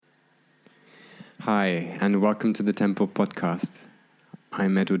Hi, and welcome to the Temple Podcast.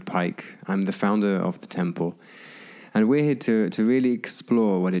 I'm Edward Pike. I'm the founder of the Temple, and we're here to really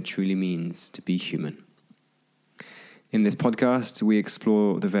explore what it truly means to be human. In this podcast, we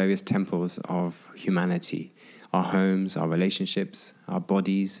explore the various temples of humanity, our homes, our relationships, our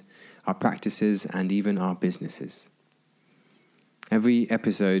bodies, our practices, and even our businesses. Every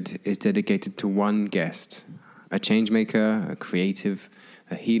episode is dedicated to one guest, a changemaker, a creative,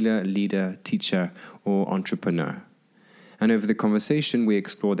 a healer, leader, teacher, or entrepreneur. And over the conversation, we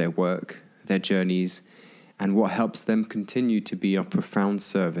explore their work, their journeys, and what helps them continue to be of profound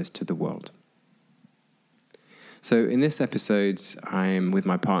service to the world. So in this episode, I'm with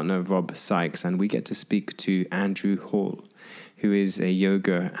my partner, Rob Sykes, and we get to speak to Andrew Hall, who is a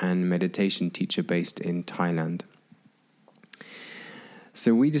yoga and meditation teacher based in Thailand.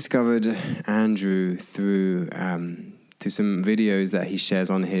 So we discovered Andrew through some videos that he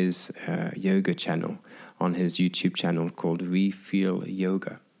shares on his yoga channel, on his YouTube channel called Refeel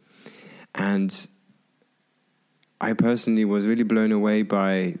Yoga. And I personally was really blown away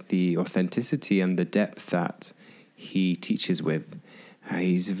by the authenticity and the depth that he teaches with.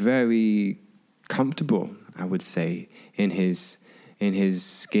 He's very comfortable, I would say, in his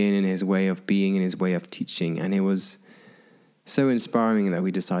skin, in his way of being, in his way of teaching. And it was so inspiring that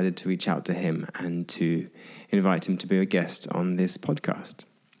we decided to reach out to him and to invite him to be a guest on this podcast.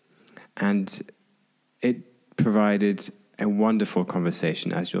 And it provided a wonderful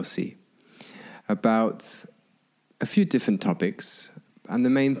conversation, as you'll see, about a few different topics. And the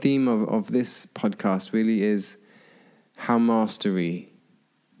main theme of this podcast really is how mastery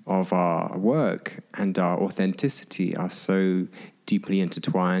of our work and our authenticity are so deeply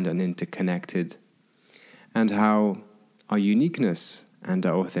intertwined and interconnected, and how our uniqueness and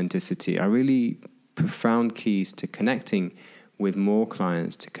our authenticity are really profound keys to connecting with more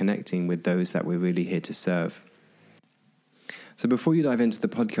clients, to connecting with those that we're really here to serve. So before you dive into the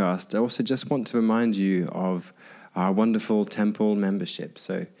podcast, I also just want to remind you of our wonderful Temple membership.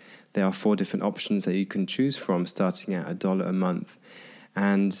 So there are 4 different options that you can choose from, starting at $1 a month.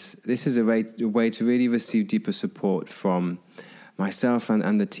 And this is a way to really receive deeper support from myself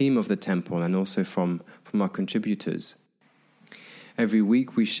and the team of the Temple, and also from our contributors. Every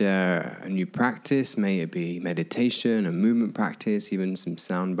week we share a new practice, may it be meditation, a movement practice, even some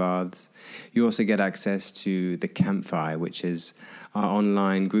sound baths. You also get access to the Campfire, which is our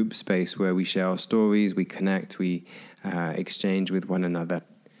online group space where we share our stories, we connect, we exchange with one another.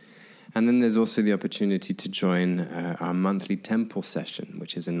 And then there's also the opportunity to join our monthly Temple session,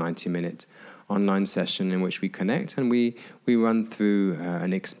 which is a 90-minute online session in which we connect and we run through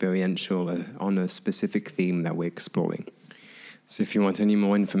an experiential on a specific theme that we're exploring. So if you want any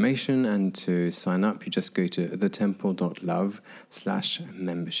more information and to sign up, you just go to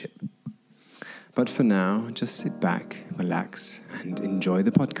thetemple.love/membership. But for now, just sit back, relax, and enjoy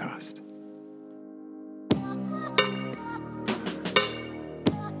the podcast.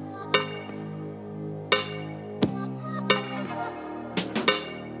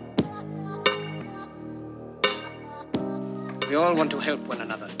 We all want to help one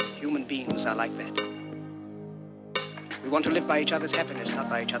another. Human beings are like that. We want to live by each other's happiness, not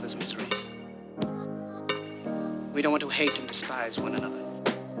by each other's misery. We don't want to hate and despise one another.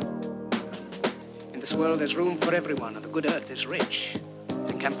 In this world, there's room for everyone, and the good earth is rich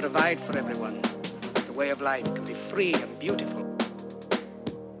and can provide for everyone. The way of life can be free and beautiful.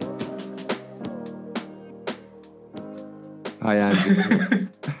 Hi, Andrew.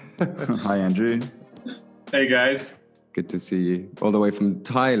 Hi, Andrew. Hey, guys. Good to see you. All the way from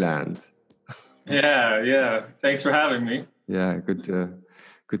Thailand. Yeah. Thanks for having me. Yeah, good to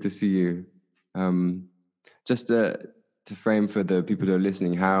see you. Just to frame for the people who are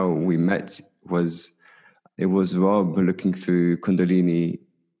listening, how we met was Rob looking through Kundalini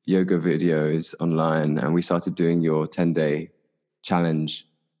yoga videos online, and we started doing your 10-day challenge,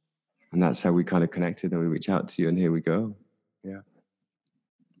 and that's how we kind of connected, and we reached out to you, and here we go. Yeah.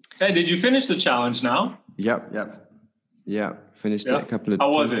 Hey, did you finish the challenge now? Yep. Yeah, finished it a couple of.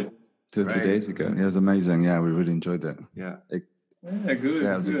 How was it? 2 or 3 days ago. It was amazing. Yeah, we really enjoyed it. Yeah. Good.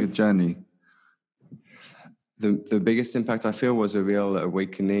 Yeah, it was a good journey. The biggest impact I feel was a real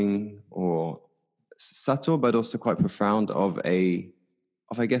awakening, or subtle but also quite profound, of I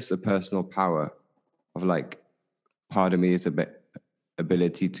guess the personal power of, like, part of me is a bit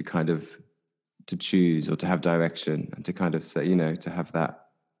ability to kind of to choose or to have direction and to kind of say, to have that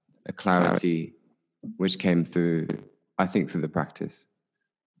a clarity which came through, I think, through the practice.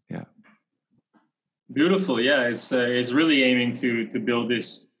 Yeah. Beautiful. Yeah, it's really aiming to build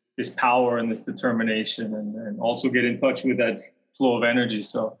this power and this determination, and also get in touch with that flow of energy.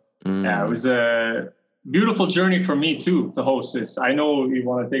 So Yeah, it was a beautiful journey for me too to host this. I know you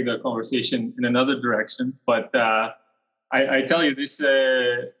want to take the conversation in another direction, but I tell you, this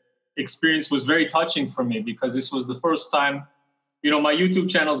experience was very touching for me because this was the first time, my YouTube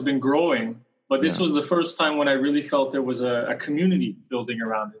channel has been growing, but this was the first time when I really felt there was a community building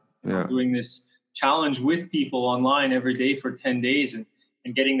around it. Doing this challenge with people online every day for 10 days and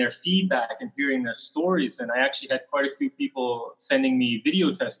getting their feedback and hearing their stories. And I actually had quite a few people sending me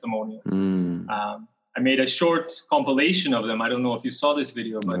video testimonials. I made a short compilation of them. I don't know if you saw this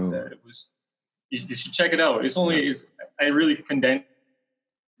video, but it was, you should check it out. I really condensed.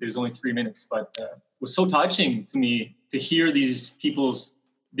 It was only 3 minutes, but it was so touching to me to hear these people's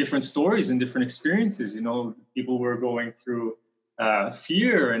different stories and different experiences. People were going through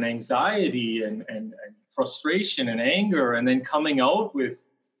fear and anxiety and frustration and anger, and then coming out with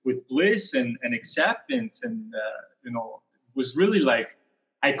bliss and acceptance. And, it was really like,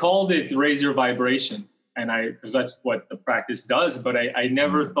 I called it raise your vibration. And because that's what the practice does, but I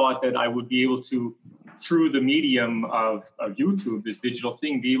never thought that I would be able to, through the medium of YouTube, this digital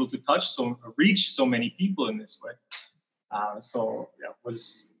thing, be able to reach so many people in this way. I was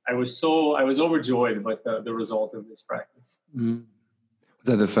overjoyed by the result of this practice. Was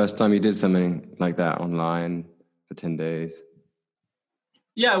that the first time you did something like that online for 10 days?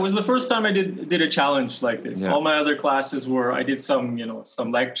 Yeah, it was the first time I did a challenge like this. All my other classes I did some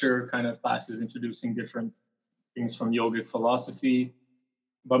lecture kind of classes introducing different things from yogic philosophy,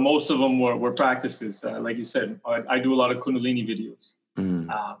 but most of them were practices. Like you said, I do a lot of Kundalini videos, and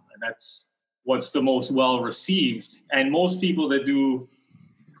that's what's the most well received. And most people that do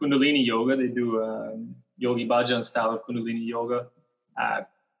Kundalini yoga, they do Yogi Bhajan style of Kundalini yoga,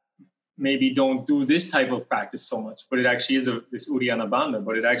 maybe don't do this type of practice so much, but it actually is this Uddiyana Bandha,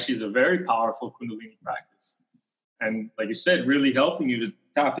 but it actually is a very powerful Kundalini practice. And like you said, really helping you to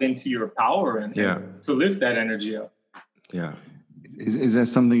tap into your power and to lift that energy up. Yeah. Is there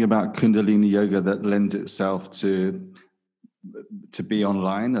something about Kundalini yoga that lends itself to be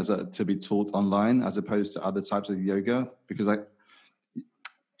online, to be taught online, as opposed to other types of yoga? Because like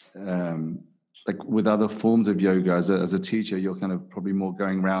with other forms of yoga, as a teacher, you're kind of probably more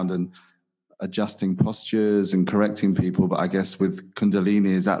going around and adjusting postures and correcting people. But I guess with Kundalini,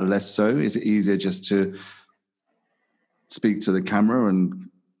 is that less so? Is it easier just to speak to the camera and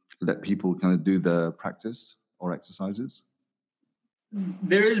let people kind of do the practice or exercises?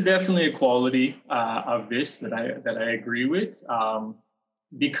 There is definitely a quality of this that I agree with,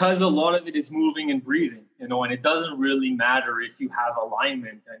 because a lot of it is moving and breathing, and it doesn't really matter if you have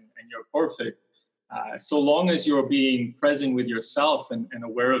alignment and you're perfect. So long as you're being present with yourself and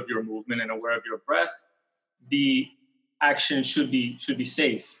aware of your movement and aware of your breath, the action should be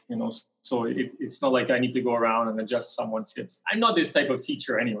safe, So it's not like I need to go around and adjust someone's hips. I'm not this type of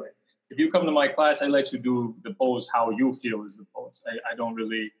teacher anyway. If you come to my class, I let you do the pose how you feel is the pose. I don't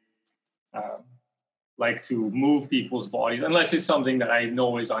really like to move people's bodies unless it's something that I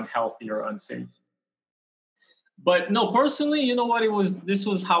know is unhealthy or unsafe. But no, personally, you know what? This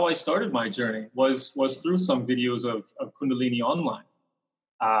was how I started my journey, was through some videos of Kundalini online.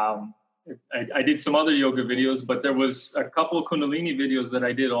 I did some other yoga videos, but there was a couple of Kundalini videos that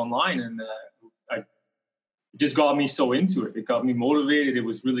I did online, and it just got me so into it. It got me motivated. It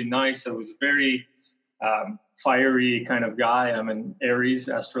was really nice. I was a very fiery kind of guy. I'm an Aries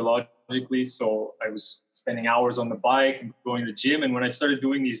astrologically, so I was spending hours on the bike and going to the gym. And when I started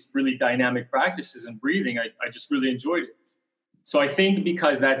doing these really dynamic practices and breathing, I just really enjoyed it. So I think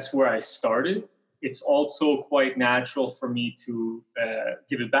because that's where I started, it's also quite natural for me to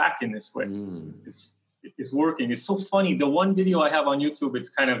give it back in this way. It's working. It's so funny. The one video I have on YouTube, it's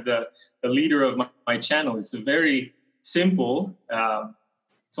kind of the leader of my channel. It's a very simple,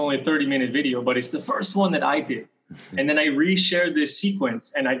 it's only a 30-minute video, but it's the first one that I did. And then I reshared this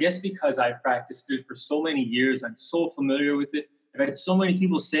sequence. And I guess because I've practiced it for so many years, I'm so familiar with it. I've had so many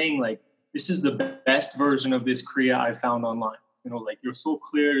people saying, like, this is the best version of this Kriya I found online. Like, you're so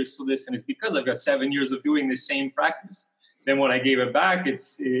clear, you're so this. And it's because I've got 7 years of doing this same practice. Then when I gave it back,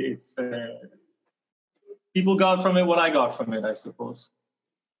 it's people got from it what I got from it, I suppose.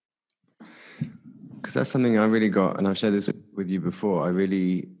 Because that's something I really got, and I've shared this with you before, I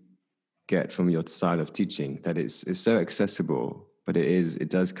really get from your style of teaching, that it's so accessible, but it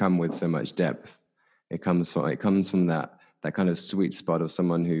does come with so much depth. It comes from that kind of sweet spot of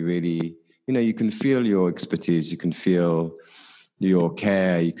someone who really, you can feel your expertise, you can feel your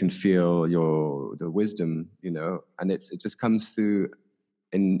care, you can feel the wisdom, and it just comes through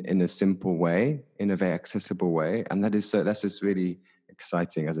in a simple way, in a very accessible way, and that's just really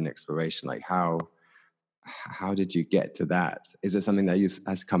exciting as an exploration, like how how did you get to that? Is it something that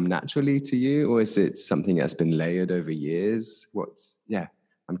has come naturally to you, or is it something that's been layered over years?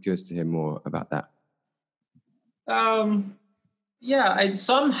 I'm curious to hear more about that.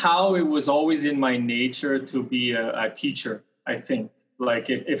 Somehow it was always in my nature to be a teacher, I think. Like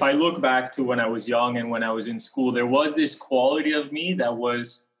if I look back to when I was young and when I was in school, there was this quality of me that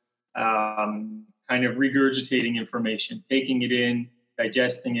was kind of regurgitating information, taking it in,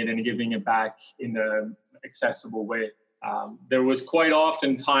 digesting it, and giving it back in an accessible way. There was quite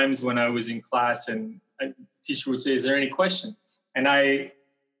often times when I was in class and a teacher would say, "Is there any questions?" And I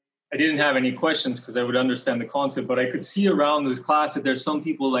didn't have any questions because I would understand the concept, but I could see around this class that there's some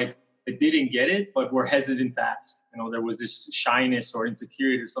people like that didn't get it, but were hesitant to ask. There was this shyness or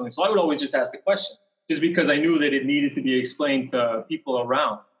insecurity or something. So I would always just ask the question, just because I knew that it needed to be explained to people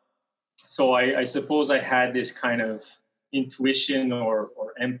around. So I suppose I had this kind of intuition or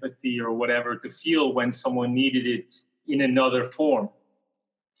empathy or whatever to feel when someone needed it in another form.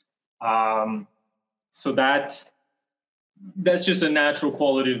 So that's just a natural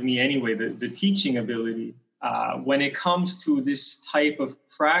quality of me anyway, the teaching ability. When it comes to this type of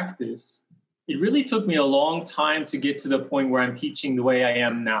practice, it really took me a long time to get to the point where I'm teaching the way I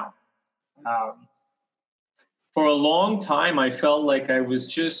am now. For a long time, I felt like I was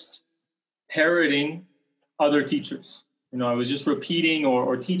just parroting other teachers. I was just repeating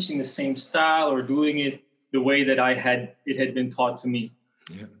or teaching the same style or doing it the way that it had been taught to me.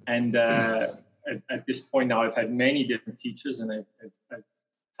 Yeah. And at this point now, I've had many different teachers and I've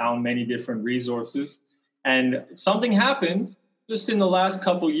found many different resources. And something happened just in the last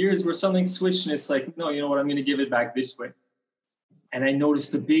couple of years where something switched and it's like, no, you know what, I'm going to give it back this way. And I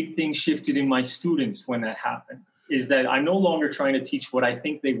noticed a big thing shifted in my students when that happened, is that I'm no longer trying to teach what I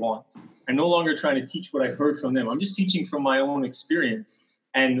think they want. I'm no longer trying to teach what I heard from them. I'm just teaching from my own experience.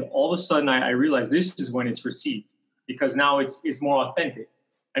 And all of a sudden I realized this is when it's received, because now it's more authentic.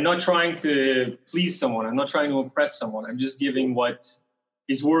 I'm not trying to please someone. I'm not trying to impress someone. I'm just giving what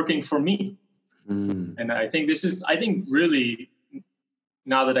is working for me. Mm. And I think really,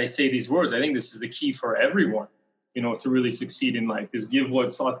 now that I say these words, I think this is the key for everyone, to really succeed in life, is give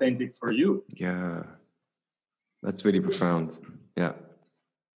what's authentic for you. Yeah. That's really profound. Yeah.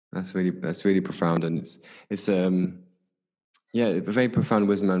 That's really profound. And it's very profound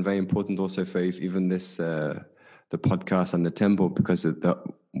wisdom, and very important also for even this, the podcast and the temple, because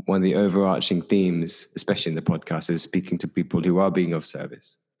one of the overarching themes, especially in the podcast, is speaking to people who are being of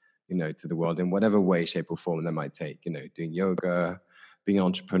service, to the world in whatever way, shape or form that might take, doing yoga, being an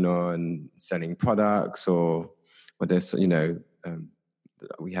entrepreneur and selling products, or whether,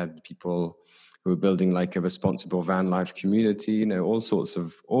 we had people who were building like a responsible van life community, all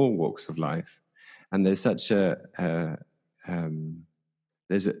walks of life. And there's such there's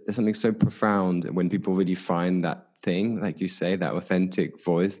something so profound when people really find that thing, like you say, that authentic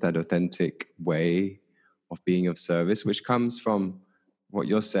voice, that authentic way of being of service, which comes from what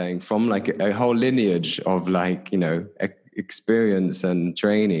you're saying, from like a whole lineage of experience and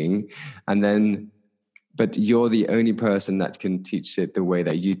training. And then, but you're the only person that can teach it the way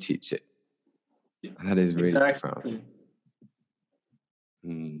that you teach it. And that is really profound.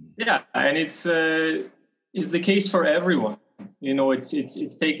 Yeah, and it's the case for everyone.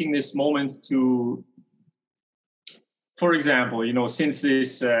 It's taking this moment to, for example, since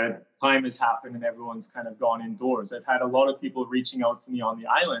this time has happened and everyone's kind of gone indoors, I've had a lot of people reaching out to me on the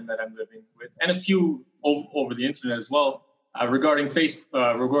island that I'm living with, and a few over the internet as well, regarding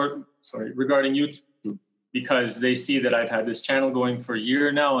regarding YouTube, because they see that I've had this channel going for a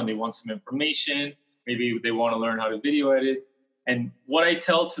year now and they want some information. Maybe they want to learn how to video edit. And what I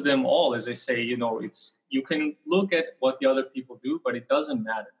tell to them all is I say, you can look at what the other people do, but it doesn't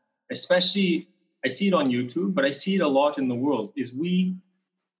matter. Especially, I see it on YouTube, but I see it a lot in the world, is we're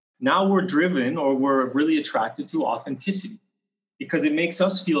driven, or we're really attracted to authenticity, because it makes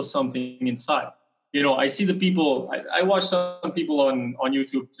us feel something inside. I see the people, I watch some people on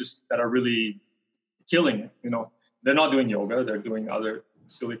YouTube just that are really killing it. They're not doing yoga, they're doing other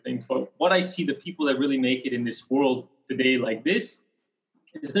silly things. But what I see, the people that really make it in this world today like this,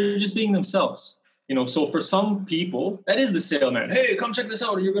 is they're just being themselves. So for some people, that is the salesman. Hey, come check this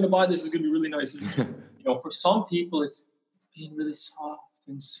out. You're going to buy this. It's going to be really nice. For some people, it's being really soft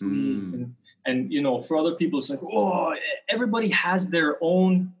and sweet. And for other people, it's like, oh, everybody has their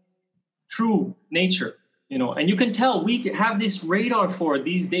own true nature. And you can tell we have this radar for it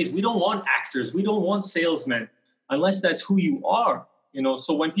these days. We don't want actors. We don't want salesmen unless that's who you are.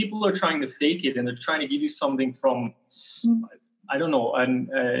 So when people are trying to fake it and they're trying to give you something from, I don't know,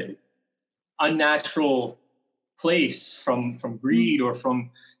 an unnatural place, from greed, or from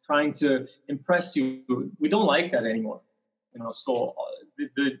trying to impress you. We don't like that anymore. So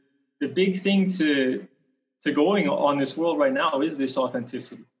the big thing to going on this world right now is this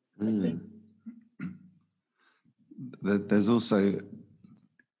authenticity, I think. There's also,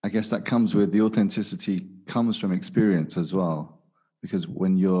 I guess that comes with the authenticity comes from experience as well, because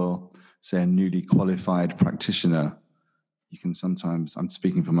when you're, say, a newly qualified practitioner, you can sometimes, I'm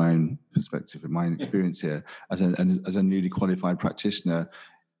speaking from my own perspective and my own experience here, as a newly qualified practitioner,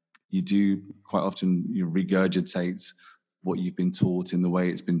 you do quite often regurgitate what you've been taught in the way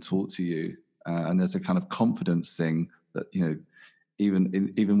it's been taught to you. And there's a kind of confidence thing that,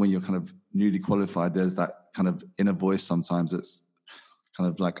 even when you're kind of newly qualified, there's that kind of inner voice sometimes that's kind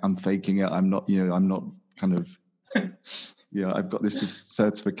of like, I'm faking it. I'm not kind of, I've got this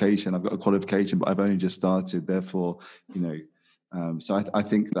certification, I've got a qualification, but I've only just started. Therefore, so I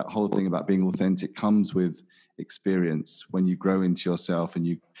think that whole thing about being authentic comes with experience. When you grow into yourself and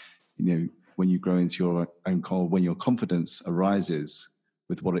when you grow into your own call, when your confidence arises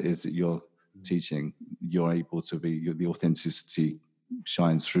with what it is that you're teaching, you're able to the authenticity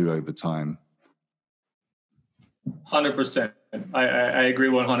shines through over time. 100%. I agree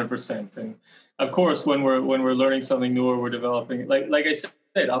 100%. And of course, when we're learning something new or we're developing, like I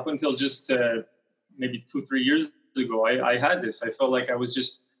said, up until just maybe 2-3 years ago, I had this. I felt like I was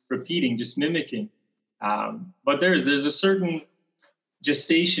just repeating, just mimicking. But there's a certain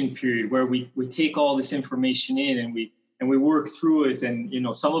gestation period where we take all this information in and we work through it,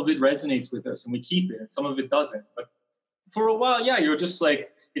 and some of it resonates with us and we keep it, and some of it doesn't. But for a while, you're just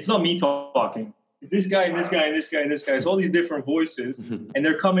like, it's not me talking. This guy and this guy and this guy and this guy. It's all these different voices, and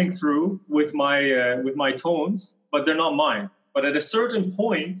they're coming through with my tones, but they're not mine. But at a certain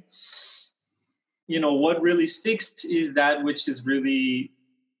point, what really sticks is that which is really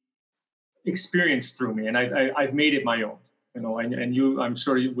experienced through me, and I've made it my own. And you, I'm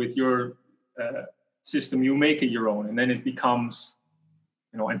sure with your system, you make it your own, and then it becomes,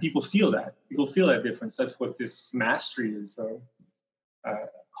 and people feel that. People feel that difference. That's what this mastery is,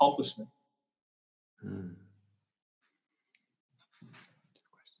 accomplishment.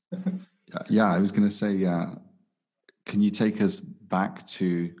 I was going to say, can you take us back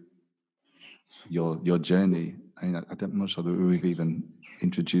to your journey? I'm not sure that we've even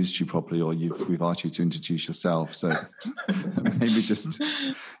introduced you properly, or we've asked you to introduce yourself. So maybe just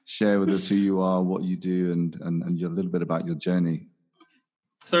share with us who you are, what you do, and a little bit about your journey.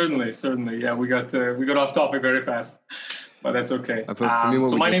 Certainly. Yeah, we got off topic very fast, but that's okay.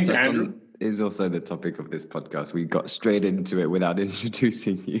 So my name's Andrew. Is also the topic of this podcast. We got straight into it without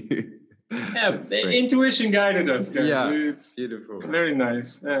introducing you. Yeah, intuition guided us, guys. Yeah, it's beautiful. Very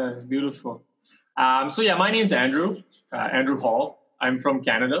nice. Yeah, beautiful. My name's Andrew. Andrew Hall. I'm from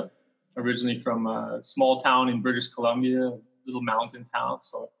Canada, originally from a small town in British Columbia, a little mountain town.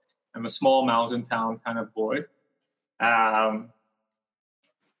 So I'm a small mountain town kind of boy. I'm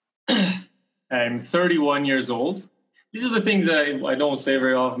 31 years old. These are the things that I don't say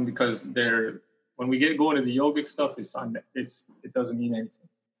very often, because when we get going to the yogic stuff, it doesn't mean anything.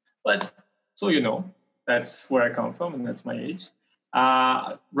 But so that's where I come from, and that's my age.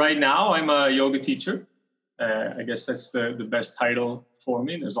 Right now, I'm a yoga teacher. I guess that's the best title for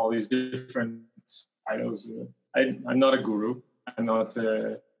me. There's all these different titles. I'm not a guru. I'm not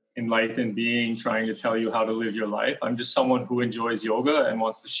an enlightened being trying to tell you how to live your life. I'm just someone who enjoys yoga and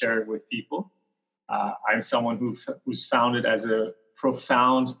wants to share it with people. I'm someone who's found it as a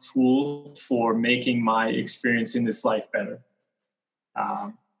profound tool for making my experience in this life better.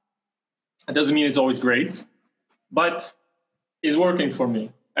 It doesn't mean it's always great, but it's working for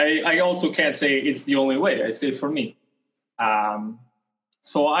me. I also can't say it's the only way. I say for me.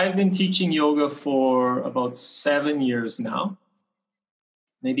 So I've been teaching yoga for about 7 years now,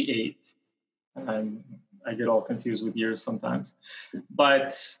 maybe 8. I get all confused with years sometimes.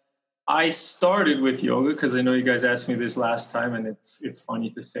 But I started with yoga because I know you guys asked me this last time, and it's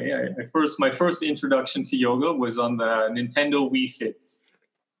funny to say. My first introduction to yoga was on the Nintendo Wii Fit.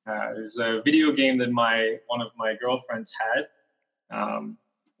 There's a video game that one of my girlfriends had,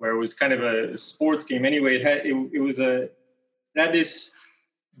 where it was kind of a sports game. Anyway, it had this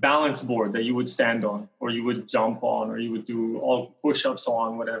balance board that you would stand on, or you would jump on, or you would do all push-ups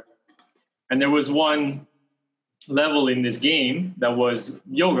on, whatever. And there was one level in this game that was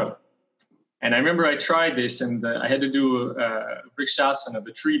yoga. And I remember I tried this, and I had to do Vrikshasana,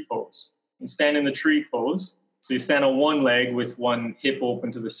 the tree pose. You stand in the tree pose. So you stand on one leg with one hip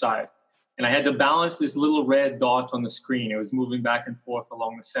open to the side. And I had to balance this little red dot on the screen. It was moving back and forth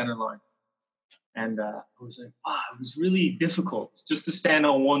along the center line. And I was like, wow, it was really difficult just to stand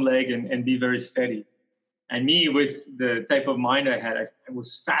on one leg and be very steady. And me, with the type of mind I had, I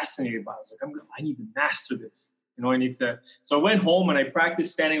was fascinated by it. I was like, I need to master this. I need to. So I went home and I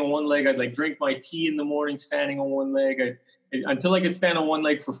practiced standing on one leg. I'd like drink my tea in the morning, standing on one leg, until I could stand on one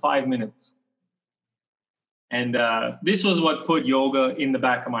leg for 5 minutes. And this was what put yoga in the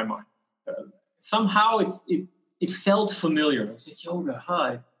back of my mind. Somehow it felt familiar. I was like, yoga,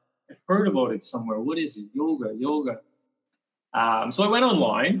 hi. I've heard about it somewhere. What is it? Yoga. So I went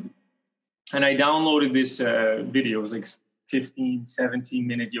online and I downloaded this video. It was like 15,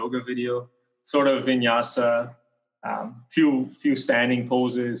 17-minute yoga video, sort of vinyasa, few standing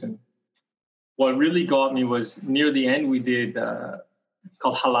poses. And what really got me was near the end, we did, it's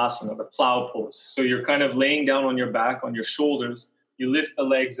called halasana, the plow pose. So you're kind of laying down on your back, on your shoulders. You lift the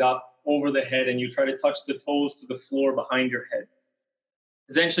legs up over the head and you try to touch the toes to the floor behind your head.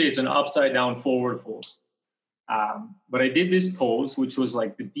 Essentially, it's an upside down forward fold. But I did this pose, which was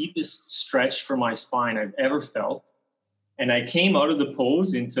like the deepest stretch for my spine I've ever felt. And I came out of the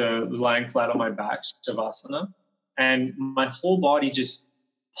pose into lying flat on my back, Shavasana, and my whole body just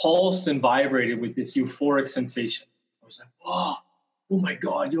pulsed and vibrated with this euphoric sensation. I was like, oh my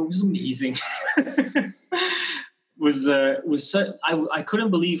God, it was amazing. I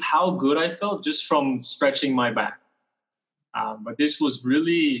couldn't believe how good I felt just from stretching my back. But this was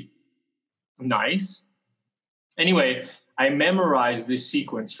really nice. Anyway, I memorized this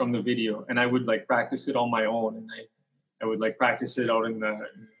sequence from the video, and I would like practice it on my own, and I would like practice it out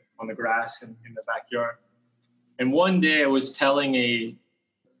on the grass in the backyard. And one day I was telling a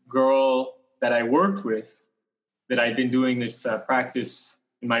girl that I worked with that I'd been doing this practice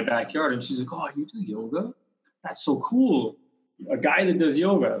in my backyard, and she's like, "Oh, you do yoga? That's so cool. A guy that does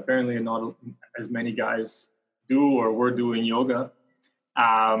yoga." Apparently not as many guys do or were doing yoga.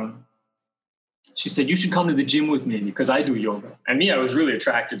 She said, "You should come to the gym with me because I do yoga." And me, I was really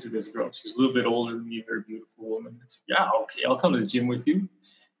attracted to this girl. She was a little bit older than me, very beautiful woman. I said, "Yeah, okay, I'll come to the gym with you."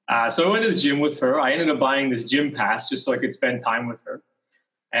 So I went to the gym with her. I ended up buying this gym pass just so I could spend time with her.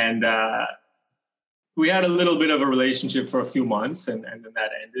 And we had a little bit of a relationship for a few months, and then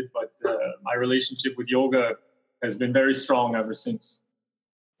that ended. But my relationship with yoga has been very strong ever since.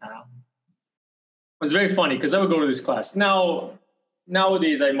 It was very funny because I would go to this class.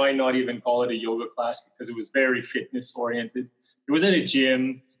 Nowadays, I might not even call it a yoga class because it was very fitness oriented. It was at a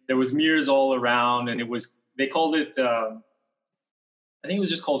gym. There was mirrors all around, and they called it, I think it was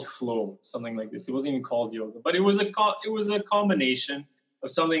just called flow, something like this. It wasn't even called yoga, but it was a combination of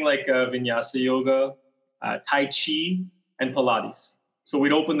something like vinyasa yoga, Tai Chi, and Pilates. So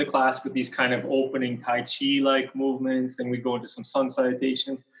we'd open the class with these kind of opening Tai Chi-like movements, and we'd go into some sun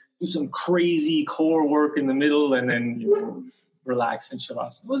salutations, do some crazy core work in the middle, and then relax in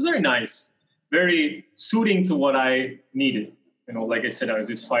Shavasana. It was very nice, very suiting to what I needed. Like I said, I was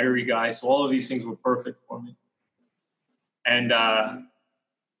this fiery guy, so all of these things were perfect for me. And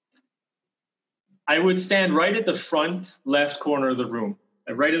I would stand right at the front left corner of the room,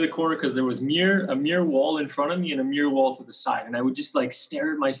 right at the corner, because there was a mirror wall in front of me and a mirror wall to the side. And I would just like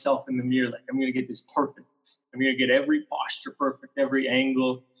stare at myself in the mirror, like, I'm going to get this perfect. I'm going to get every posture perfect, every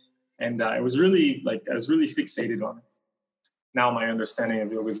angle. And I was really fixated on it. Now my understanding of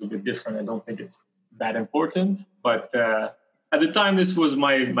yoga is a bit different. I don't think it's that important. But at the time, this was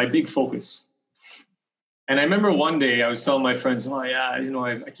my big focus. And I remember one day I was telling my friends, "Oh yeah,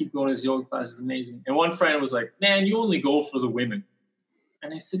 I keep going to this yoga class. It's amazing." And one friend was like, "Man, you only go for the women."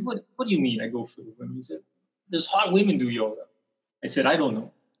 And I said, "What do you mean I go for the women?" He said, "There's hot women do yoga." I said, "I don't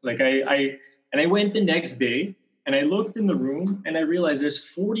know." Like I went the next day and I looked in the room and I realized there's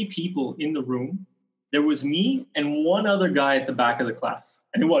 40 people in the room. There was me and one other guy at the back of the class.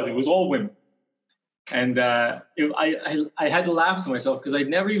 And it was all women. And I had to laugh to myself because I'd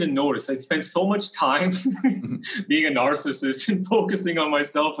never even noticed. I'd spent so much time being a narcissist and focusing on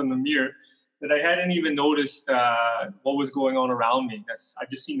myself in the mirror that I hadn't even noticed what was going on around me. I've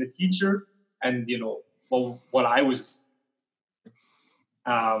just seen the teacher and, what I was.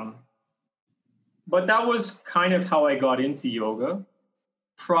 But that was kind of how I got into yoga.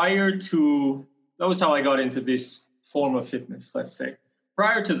 That was how I got into this form of fitness, let's say.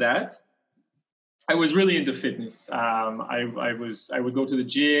 Prior to that, I was really into fitness. I would go to the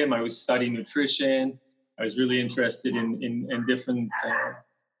gym. I would study nutrition. I was really interested in different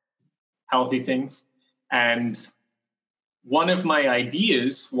healthy things. And one of my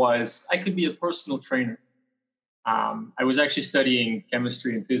ideas was I could be a personal trainer. I was actually studying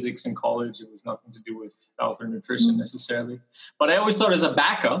chemistry and physics in college. It was nothing to do with health or nutrition necessarily. But I always thought as a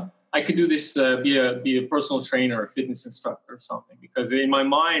backup, I could do this, be a personal trainer or fitness instructor or something. Because in my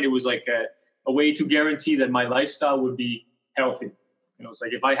mind, it was like a way to guarantee that my lifestyle would be healthy. It's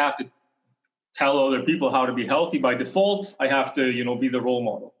like if I have to tell other people how to be healthy. By default, I have to, be the role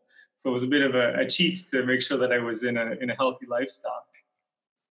model. So it was a bit of a cheat to make sure that I was in a healthy lifestyle.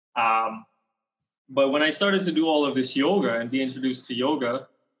 But when I started to do all of this yoga and be introduced to yoga,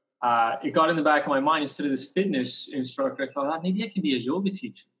 it got in the back of my mind. Instead of this fitness instructor, I thought, maybe I can be a yoga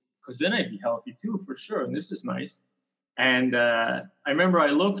teacher, because then I'd be healthy too, for sure. And this is nice. And I remember I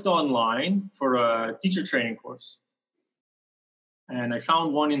looked online for a teacher training course. And I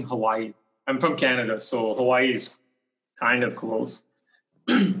found one in Hawaii. I'm from Canada, so Hawaii is kind of close.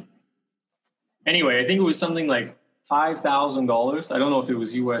 Anyway, I think it was something like $5,000. I don't know if it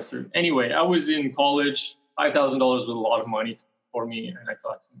was US or... Anyway, I was in college. $5,000 was a lot of money for me. And I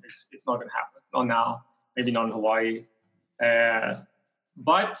thought, it's not going to happen. Not now. Maybe not in Hawaii.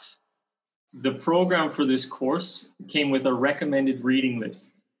 But the program for this course came with a recommended reading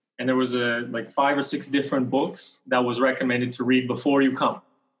list. And there was like 5 or 6 different books that was recommended to read before you come.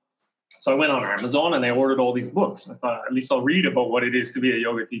 So I went on Amazon and I ordered all these books. I thought, at least I'll read about what it is to be a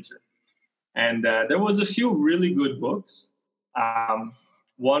yoga teacher. And there was a few really good books.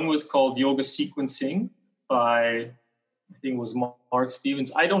 One was called Yoga Sequencing by, I think it was Mark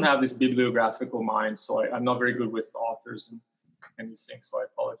Stevens. I don't have this bibliographical mind, so I'm not very good with authors and these things, so I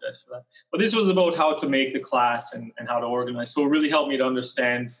apologize for that. But this was about how to make the class and how to organize. So it really helped me to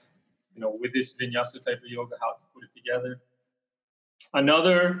understand, with this vinyasa type of yoga, how to put it together.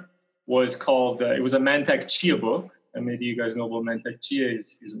 Another was called, it was a Mantak Chia book. And maybe you guys know about Mantak Chia.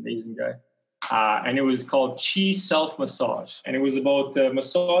 He's an amazing guy. And it was called Chi Self-Massage. And it was about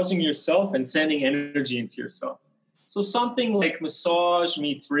massaging yourself and sending energy into yourself. So something like massage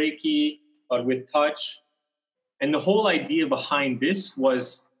meets Reiki, but with touch. And the whole idea behind this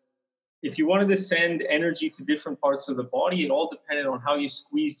was, if you wanted to send energy to different parts of the body, it all depended on how you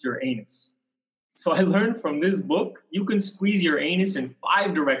squeezed your anus. So I learned from this book, you can squeeze your anus in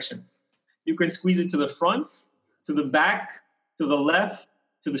 5 directions. You can squeeze it to the front, to the back, to the left,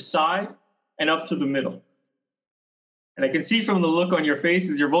 to the side, and up to the middle. And I can see from the look on your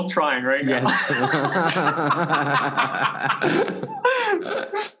faces, you're both trying right now. Yes.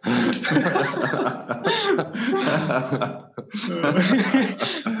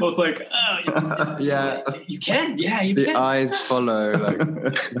 Both like, yeah. You can. Yeah, you can. The eyes follow.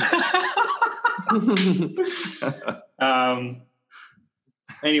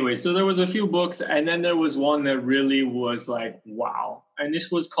 Anyway, so there was a few books, and then there was one that really was like, wow. And this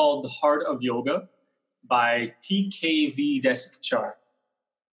was called The Heart of Yoga by TKV Deskchar.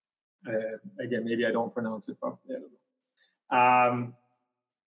 Again, maybe I don't pronounce it properly. I don't know.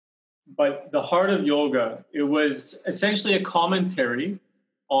 But The Heart of Yoga, it was essentially a commentary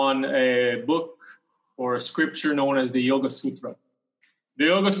on a book or a scripture known as the Yoga Sutra. The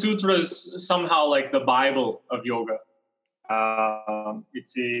Yoga Sutra is somehow like the Bible of yoga.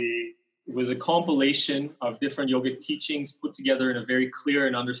 It was a compilation of different yogic teachings put together in a very clear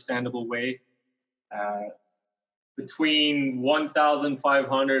and understandable way. Between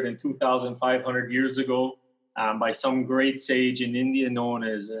 1,500 and 2,500 years ago, by some great sage in India known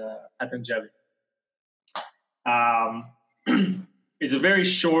as Patanjali. It's a very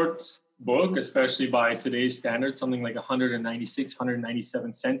short book, especially by today's standards, something like 196,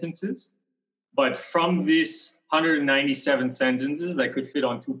 197 sentences. But from these 197 sentences that could fit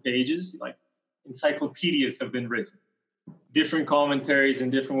on 2 pages, like encyclopedias have been written, different commentaries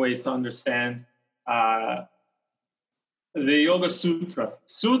and different ways to understand the Yoga Sutra.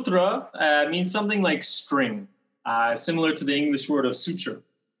 Sutra means something like string, similar to the English word of suture.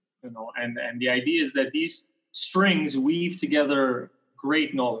 And the idea is that these strings weave together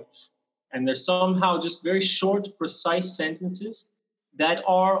great knowledge. And they're somehow just very short, precise sentences that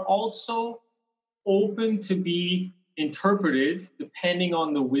are also open to be interpreted depending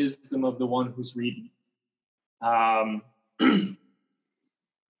on the wisdom of the one who's reading it. I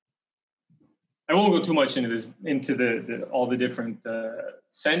won't go too much into all the different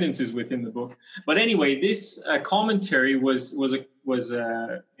sentences within the book, but anyway, this commentary was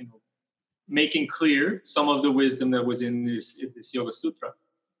making clear some of the wisdom that was in this Yoga Sutra.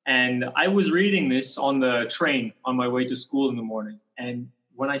 And I was reading this on the train on my way to school in the morning. And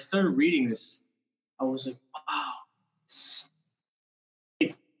when I started reading this, I was like, wow.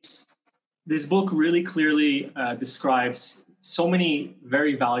 This book really clearly describes so many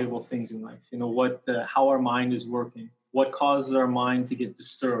very valuable things in life. How our mind is working, what causes our mind to get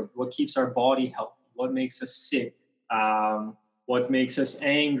disturbed, what keeps our body healthy, what makes us sick, what makes us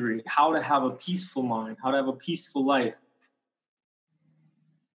angry, how to have a peaceful mind, how to have a peaceful life.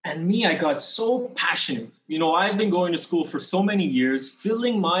 And me, I got so passionate. I've been going to school for so many years,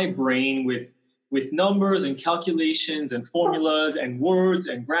 filling my brain with with numbers and calculations and formulas and words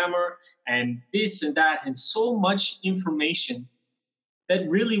and grammar and this and that and so much information that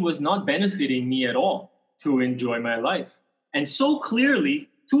really was not benefiting me at all to enjoy my life. And so clearly,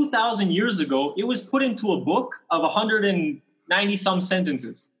 2,000 years ago, it was put into a book of 190 some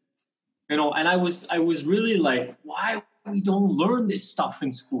sentences. You know, and I was really like, why we don't learn this stuff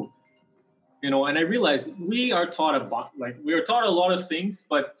in school? You know, and I realized we are taught a lot of things,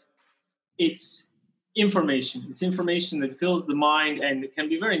 but it's information. It's information that fills the mind and it can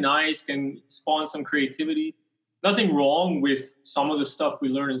be very nice, can spawn some creativity. Nothing wrong with some of the stuff we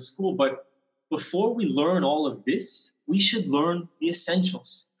learn in school, but before we learn all of this, we should learn the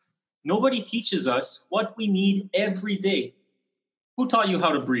essentials. Nobody teaches us what we need every day. Who taught you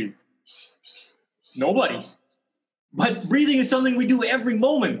how to breathe? Nobody. But breathing is something we do every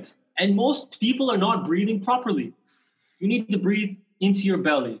moment. And most people are not breathing properly. You need to breathe into your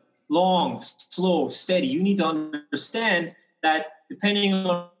belly. Long, slow, steady. You need to understand that depending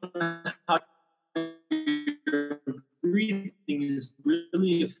on how you're breathing is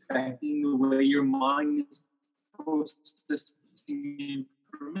really affecting the way your mind is processing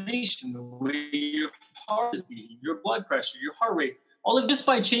information, the way your heart is beating, your blood pressure, your heart rate. All of this,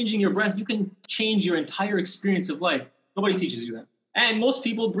 by changing your breath, you can change your entire experience of life. Nobody teaches you that. And most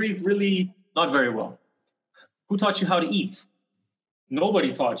people breathe really not very well. Who taught you how to eat?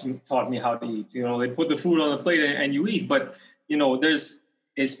 Nobody taught me how to eat. You know, they put the food on the plate and you eat. But, you know, there's,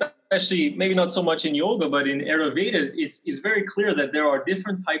 especially maybe not so much in yoga, but in Ayurveda, it's very clear that there are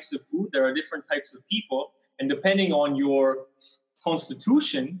different types of food. There are different types of people. And depending on your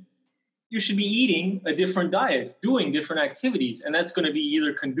constitution, you should be eating a different diet, doing different activities. And that's going to be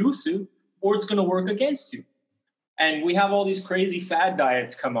either conducive or it's going to work against you. And we have all these crazy fad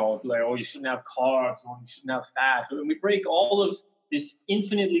diets come out, like, oh, you shouldn't have carbs, or you shouldn't have fat. And we break all of this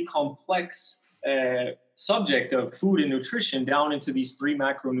infinitely complex subject of food and nutrition down into these 3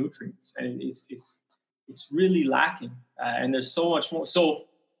 macronutrients. And it's really lacking. And there's so much more. So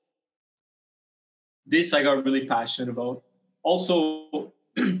this I got really passionate about. Also,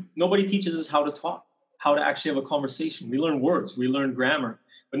 nobody teaches us how to talk, how to actually have a conversation. We learn words, we learn grammar.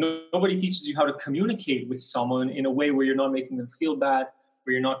 But nobody teaches you how to communicate with someone in a way where you're not making them feel bad,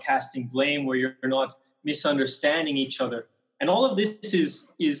 where you're not casting blame, where you're not misunderstanding each other. And all of this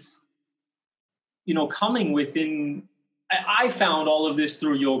is you know, coming within. I found all of this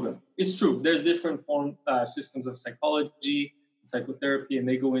through yoga. It's true. There's different systems of psychology, psychotherapy, and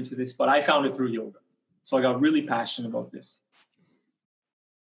they go into this. But I found it through yoga. So I got really passionate about this.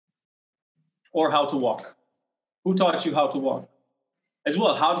 Or how to walk. Who taught you how to walk? As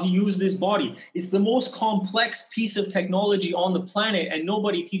well, how to use this body. It's the most complex piece of technology on the planet, and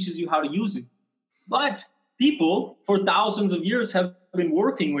nobody teaches you how to use it. But people for thousands of years have been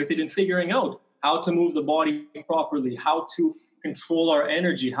working with it and figuring out how to move the body properly, how to control our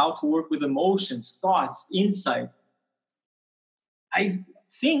energy, how to work with emotions, thoughts, insight. I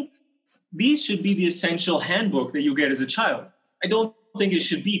think these should be the essential handbook that you get as a child. I don't think it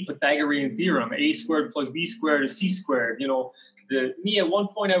should be Pythagorean theorem, a squared plus b squared is c squared. You know, me at one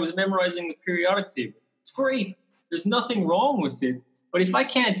point I was memorizing the periodic table. It's great. There's nothing wrong with it. But if I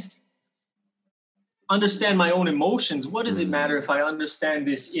can't understand my own emotions, what does it matter if I understand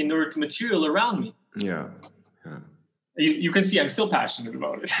this inert material around me? Yeah. You can see I'm still passionate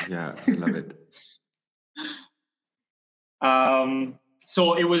about it. Yeah, I love it.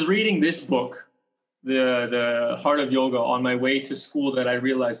 So it was reading this book, the Heart of Yoga, on my way to school that I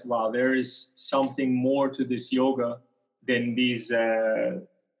realized, wow, there is something more to this yoga than these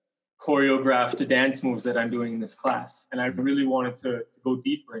choreographed dance moves that I'm doing in this class. And I really wanted to go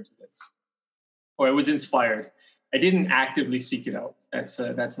deeper into this. Or I was inspired. I didn't actively seek it out. That's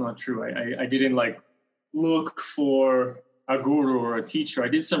not true. I didn't look for a guru or a teacher. I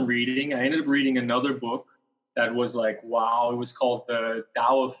did some reading. I ended up reading another book that was wow. It was called The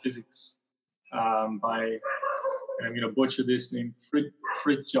Tao of Physics by, and I'm going to butcher this name,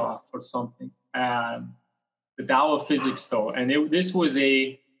 Fritjof or something. The Tao of Physics, though. And this was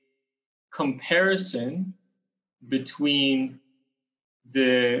a comparison between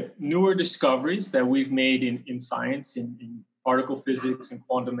the newer discoveries that we've made in science, in particle physics and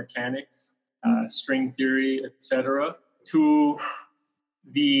quantum mechanics, string theory, etc., to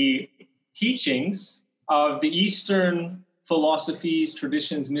the teachings of the Eastern philosophies,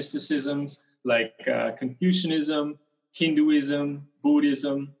 traditions, mysticisms like Confucianism, Hinduism,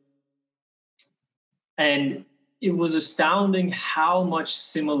 Buddhism. And it was astounding how much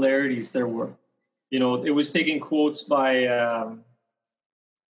similarities there were. You know, it was taking quotes by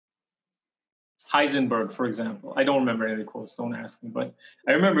Heisenberg, for example. I don't remember any of the quotes, don't ask me, but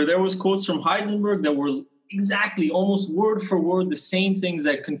I remember there was quotes from Heisenberg that were exactly, almost word for word, the same things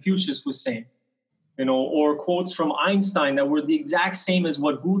that Confucius was saying, or quotes from Einstein that were the exact same as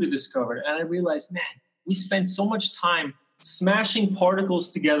what Buddha discovered. And I realized, man, we spend so much time smashing particles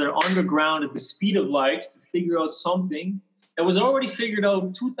together underground at the speed of light to figure out something that was already figured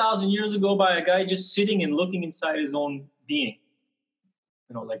out 2,000 years ago by a guy just sitting and looking inside his own being.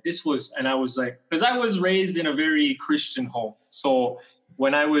 Like this was, and I was like, because I was raised in a very Christian home. So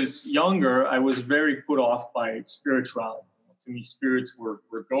when I was younger, I was very put off by spirituality. To me, spirits were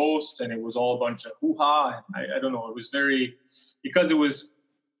ghosts, and it was all a bunch of hoo-ha. I don't know. It was very, because it was,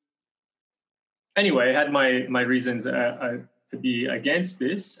 anyway, I had my reasons to be against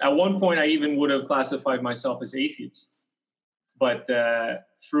this. At one point, I even would have classified myself as atheist. But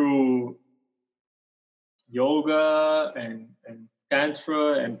through yoga and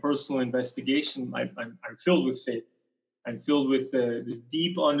Tantra and personal investigation, I'm filled with faith. I'm filled with this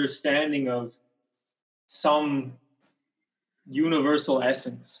deep understanding of some universal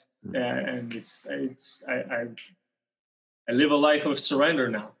essence, and I live a life of surrender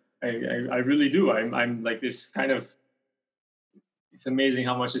now. I really do. I'm like this kind of. It's amazing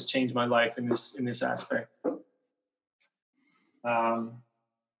how much has changed my life in this aspect. I've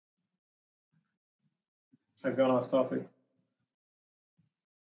gone off topic.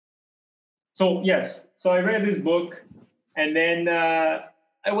 So yes, so I read this book, and then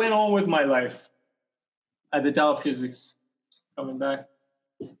I went on with my life at the Tao of Physics, coming back.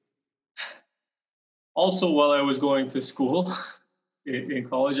 Also, while I was going to school in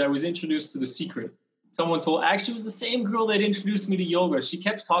college, I was introduced to The Secret. Someone actually it was the same girl that introduced me to yoga. She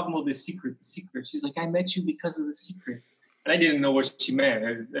kept talking about The Secret. She's like, I met you because of The Secret. And I didn't know what she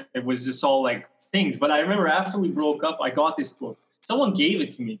meant. It was just all like things. But I remember after we broke up, I got this book. Someone gave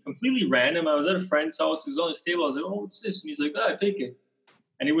it to me, completely random. I was at a friend's house. He was on his table. I was like, oh, what's this? And he's like, take it.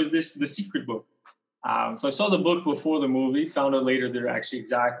 And it was The Secret book. So I saw the book before the movie, found out later they're actually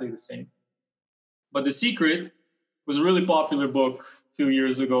exactly the same. But The Secret was a really popular book 2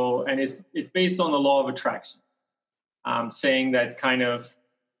 years ago, and it's based on the law of attraction, saying that kind of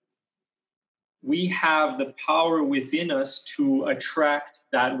we have the power within us to attract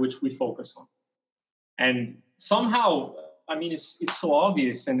that which we focus on. And somehow, I mean, it's so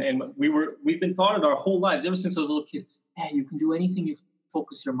obvious, and we've been taught it our whole lives, ever since I was a little kid. Hey, you can do anything you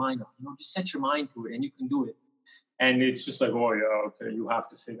focus your mind on. Just set your mind to it, and you can do it. And it's just like, oh yeah, okay, you have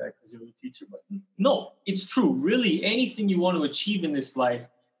to say that because you're a teacher. But no, it's true. Really, anything you want to achieve in this life,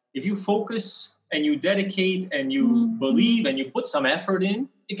 if you focus and you dedicate and you believe and you put some effort in,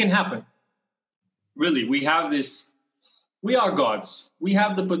 it can happen. Really, we are gods. We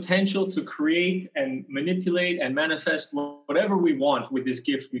have the potential to create and manipulate and manifest whatever we want with this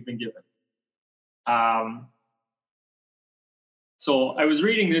gift we've been given. So I was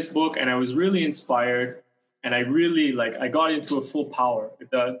reading this book and I was really inspired, and I really I got into a full power.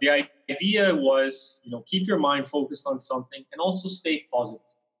 The idea was, keep your mind focused on something and also stay positive,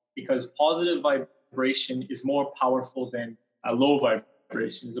 because positive vibration is more powerful than a low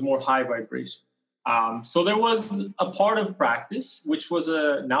vibration. It's a more high vibration. So there was a part of practice, which was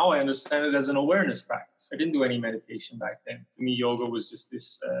now I understand it as an awareness practice. I didn't do any meditation back then. To me, yoga was just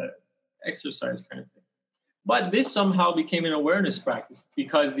this exercise kind of thing. But this somehow became an awareness practice,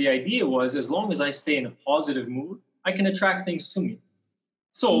 because the idea was, as long as I stay in a positive mood, I can attract things to me.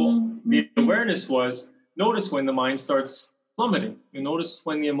 So the awareness was, notice when the mind starts plummeting. You notice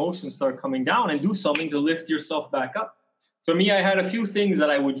when the emotions start coming down, and do something to lift yourself back up. So me, I had a few things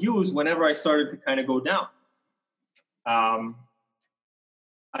that I would use whenever I started to kind of go down.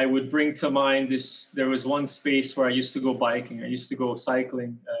 I would bring to mind there was one space where I used to go biking. I used to go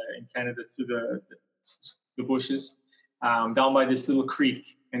cycling in Canada through the bushes, down by this little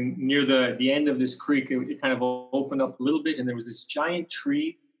creek. And near the end of this creek, it kind of opened up a little bit, and there was this giant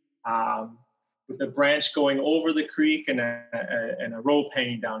tree with a branch going over the creek and a rope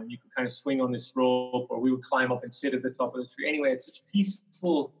hanging down. And you could kind of swing on this rope, or we would climb up and sit at the top of the tree. Anyway, it's such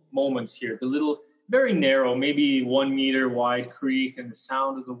peaceful moments here. The little, very narrow, maybe 1 meter wide creek, and the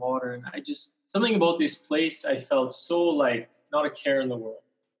sound of the water. And something about this place, I felt so not a care in the world.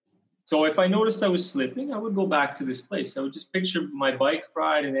 So if I noticed I was slipping, I would go back to this place. I would just picture my bike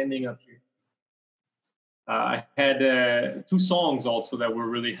ride and ending up here. I had 2 songs also that were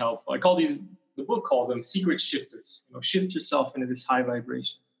really helpful. The book called them Secret Shifters. Shift yourself into this high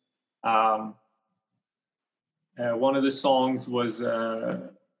vibration. One of the songs was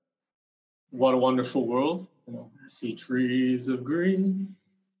What a Wonderful World. I see trees of green,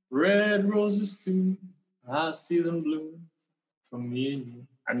 red roses too. I see them bloom from me and you.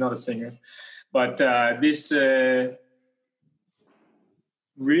 I'm not a singer, But this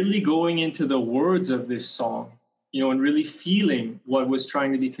really going into the words of this song, and really feeling what was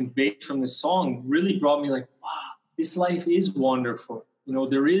trying to be conveyed from this song really brought me like, wow, this life is wonderful.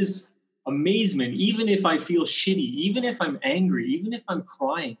 There is amazement, even if I feel shitty, even if I'm angry, even if I'm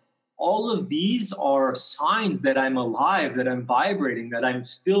crying. All of these are signs that I'm alive, that I'm vibrating, that I'm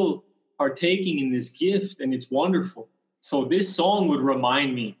still partaking in this gift, and it's wonderful. So this song would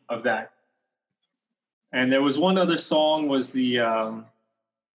remind me of that. And there was one other song, was the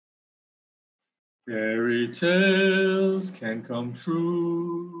fairy tales can come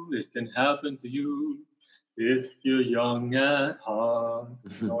true. It can happen to you if you're young at heart.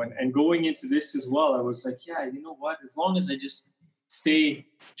 And going into this as well, I was like, yeah, you know what? As long as I just stay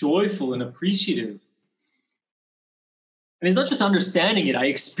joyful and appreciative. And it's not just understanding it, I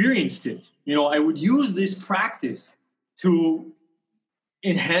experienced it. I would use this practice to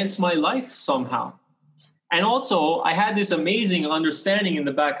enhance my life somehow. And also, I had this amazing understanding in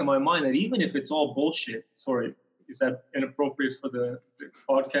the back of my mind that even if it's all bullshit, sorry, is that inappropriate for the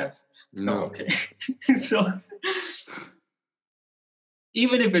podcast? No. Okay. So,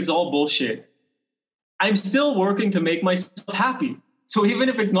 even if it's all bullshit, I'm still working to make myself happy. So even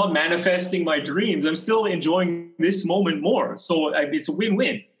if it's not manifesting my dreams, I'm still enjoying this moment more. So it's a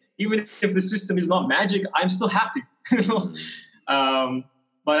win-win. Even if the system is not magic, I'm still happy.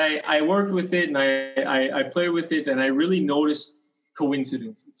 But I worked with it and I played with it, and I really noticed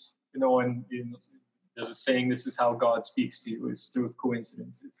coincidences. And there's a saying, this is how God speaks to you, is through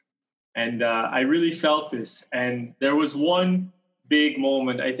coincidences. And I really felt this. And there was one big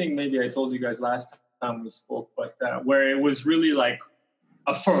moment, I think maybe I told you guys last time we spoke, but where it was really like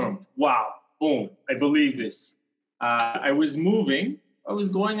affirmed. Wow, boom, I believe this. I was moving. I was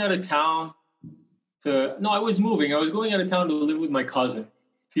going out of town I was going out of town to live with my cousin.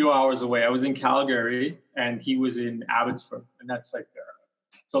 Few hours away. I was in Calgary and he was in Abbotsford, and that's like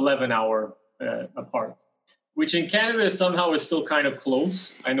it's 11-hour apart, which in Canada somehow is still kind of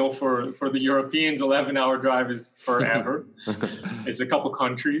close. I know for the Europeans, 11-hour drive is forever. It's a couple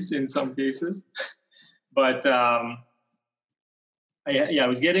countries in some cases, but I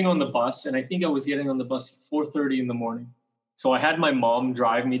was getting on the bus, and I think I was getting on the bus at 4:30 in the morning. So I had my mom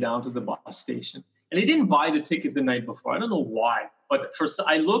drive me down to the bus station, and I didn't buy the ticket the night before. I don't know why. But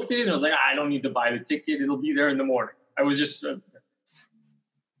I looked at it and I was like, I don't need to buy the ticket. It'll be there in the morning. I was just,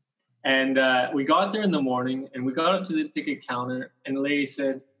 and we got there in the morning and we got up to the ticket counter, and the lady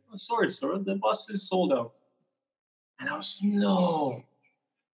said, "Oh, sorry, sir, the bus is sold out." And I was, no,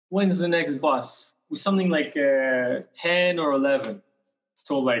 when's the next bus? It was something like 10 or 11.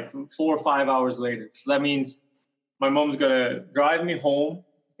 So like 4 or 5 hours later. So that means my mom's going to drive me home,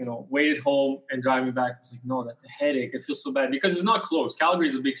 wait at home and drive me back. I was like, no, that's a headache. I feel so bad because it's not close. Calgary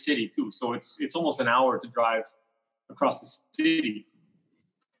is a big city too. So it's almost an hour to drive across the city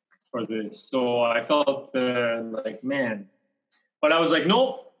for this. So I felt like, man, but I was like,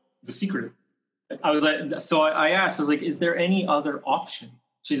 no, the secret. I was like, so I asked, I was like, is there any other option?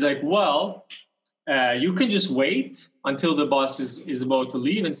 She's like, well, you can just wait until the bus is about to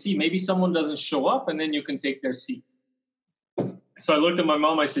leave and see, maybe someone doesn't show up and then you can take their seat. So I looked at my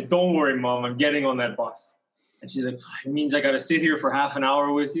mom. I said, don't worry, Mom, I'm getting on that bus. And she's like, it means I got to sit here for half an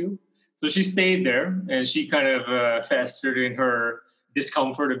hour with you. So she stayed there, and she kind of festered in her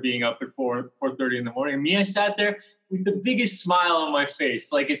discomfort of being up at 4:30 in the morning. And me, I sat there with the biggest smile on my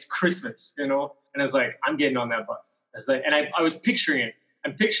face, like it's Christmas, And I was like, I'm getting on that bus. I was like, and I was picturing it.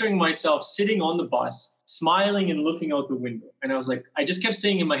 I'm picturing myself sitting on the bus, smiling and looking out the window. And I was like, I just kept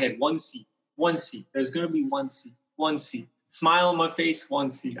saying in my head, one seat. There's going to be one seat. Smile on my face,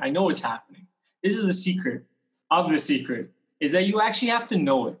 one seat. I know it's happening. This is the secret of the secret, is that you actually have to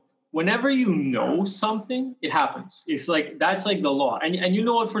know it. Whenever you know something, it happens. It's like, that's like the law. And you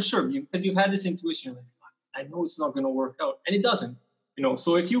know it for sure because you've had this intuition. You're like, I know it's not going to work out. And it doesn't.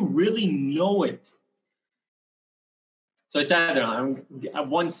 So if you really know it. So I sat there, I'm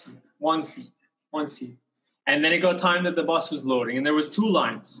one seat. And then it got time that the bus was loading, and there was 2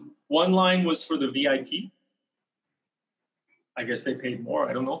 lines. One line was for the VIP. I guess they paid more,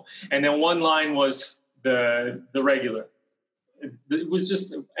 I don't know. And then one line was the regular. It was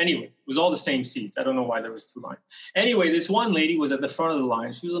just, anyway, it was all the same seats. I don't know why there was 2 lines. Anyway, this one lady was at the front of the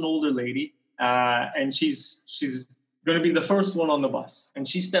line. She was an older lady, and she's going to be the first one on the bus. And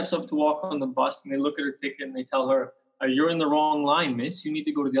she steps up to walk on the bus, and they look at her ticket, and they tell her, you're in the wrong line, miss. You need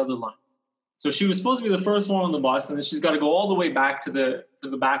to go to the other line. So she was supposed to be the first one on the bus, and then she's got to go all the way back to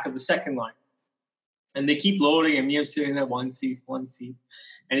the back of the second line. And they keep loading, and me, I'm sitting there, one seat.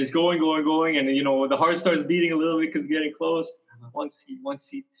 And it's going. And, the heart starts beating a little bit because it's getting close. One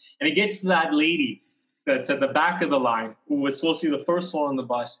seat. And it gets to that lady that's at the back of the line, who was supposed to be the first one on the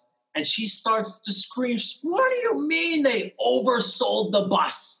bus. And she starts to scream, what do you mean they oversold the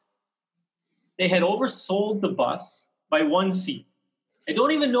bus? They had oversold the bus by 1 seat. I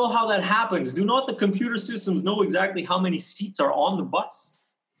don't even know how that happens. Do not the computer systems know exactly how many seats are on the bus?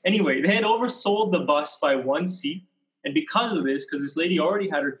 Anyway, they had oversold the bus by 1 seat. And because of this, because this lady already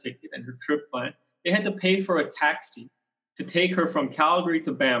had her ticket and her trip planned, they had to pay for a taxi to take her from Calgary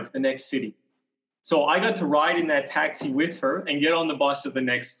to Banff, the next city. So I got to ride in that taxi with her and get on the bus at the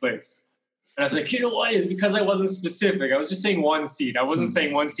next place. And I was like, you know what? It's because I wasn't specific. I was just saying 1 seat. I wasn't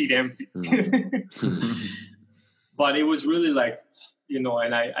saying 1 seat empty. But it was really like, and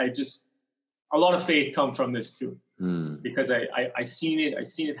I just, a lot of faith come from this too. Because I seen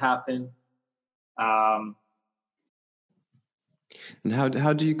it happen. And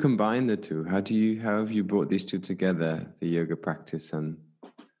how do you combine the two? How have you brought these two together, the yoga practice and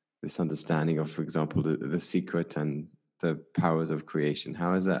this understanding of, for example, the secret and the powers of creation?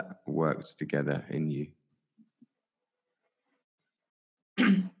 How has that worked together in you?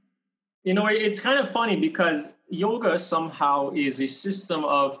 It's kind of funny because yoga somehow is a system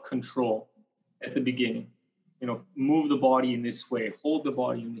of control at the beginning. Move the body in this way, hold the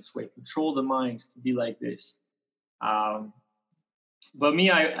body in this way, control the mind to be like this. But me,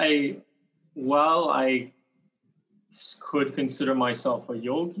 while I could consider myself a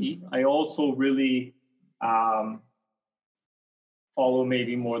yogi, I also really follow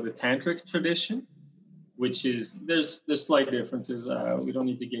maybe more the tantric tradition, which is, there's slight differences. We don't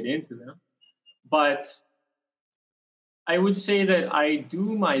need to get into them. But I would say that I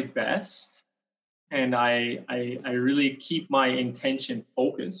do my best and I really keep my intention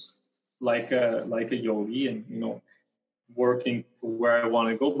focused like a yogi and, working to where I want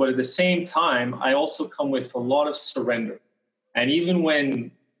to go. But at the same time, I also come with a lot of surrender. And even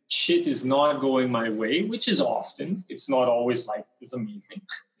when shit is not going my way, which is often, it's not always life is amazing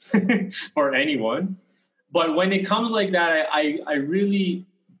for anyone. But when it comes like that, I really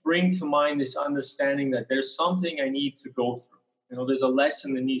bring to mind this understanding that there's something I need to go through. There's a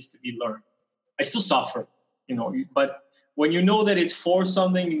lesson that needs to be learned. I still suffer, but when you know that it's for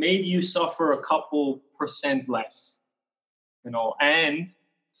something, maybe you suffer a couple % less. And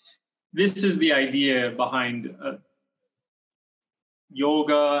this is the idea behind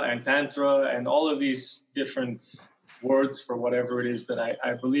yoga and tantra and all of these different words for whatever it is that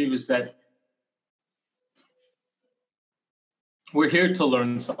I believe is that we're here to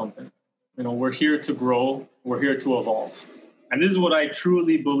learn something. We're here to grow. We're here to evolve. And this is what I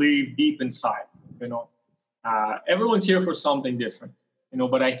truly believe deep inside. Everyone's here for something different,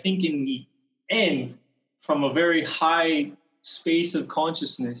 but I think in the end, from a very high space of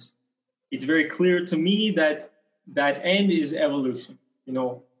consciousness, it's very clear to me that that end is evolution.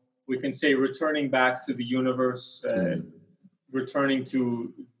 We can say returning back to the universe, returning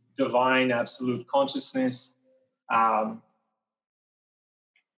to divine absolute consciousness.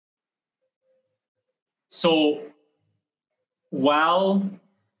 So while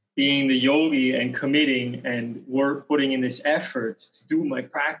being the yogi and committing and putting in this effort to do my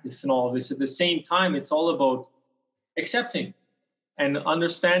practice and all of this, at the same time, it's all about accepting and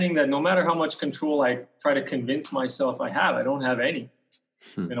understanding that no matter how much control I try to convince myself I have, I don't have any.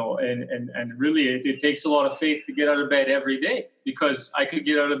 And really it takes a lot of faith to get out of bed every day, because I could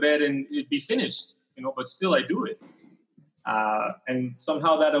get out of bed and it'd be finished, but still I do it. And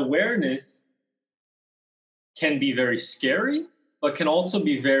somehow that awareness can be very scary, but can also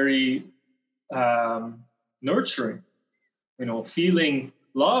be very nurturing, feeling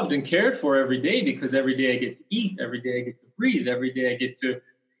loved and cared for every day, because every day I get to eat, every day I get to breathe, every day I get to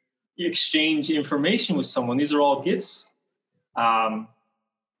exchange information with someone. These are all gifts.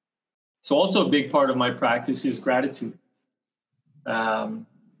 So also a big part of my practice is gratitude.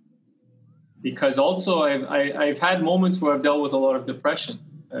 Because also I've had moments where I've dealt with a lot of depression,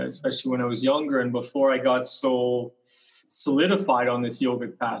 especially when I was younger and before I got so solidified on this yoga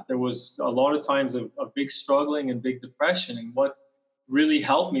path. There was a lot of times of big struggling and big depression. And what really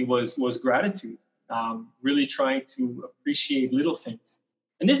helped me was gratitude, really trying to appreciate little things.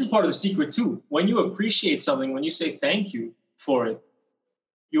 And this is part of the secret too. When you appreciate something, when you say thank you for it,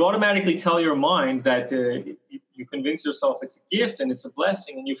 you automatically tell your mind that you convince yourself it's a gift and it's a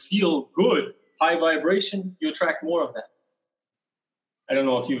blessing and you feel good, high vibration, you attract more of that. I don't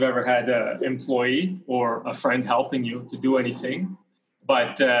know if you've ever had an employee or a friend helping you to do anything,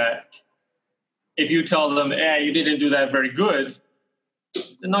 but if you tell them, you didn't do that very good,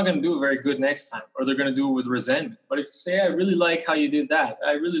 they're not going to do it very good next time, or they're going to do it with resentment. But if you say, I really like how you did that.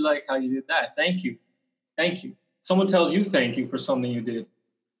 I really like how you did that. Thank you. Thank you. Someone tells you thank you for something you did.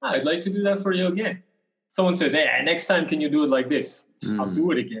 I'd like to do that for you again. Someone says, hey, next time, can you do it like this? I'll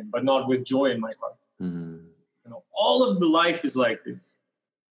do it again, but not with joy in my heart. You know, all of the life is like this.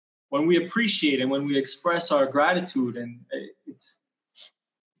 When we appreciate and when we express our gratitude, and it's,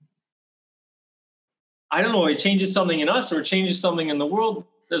 I don't know, it changes something in us or it changes something in the world.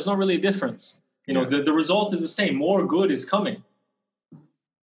 There's not really a difference. You know, the result is the same. More good is coming.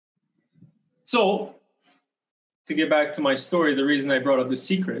 So, to get back to my story, the reason I brought up The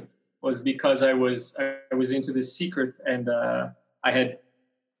Secret was because I was into this secret, and I had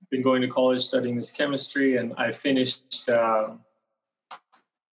been going to college studying this chemistry, and I finished. I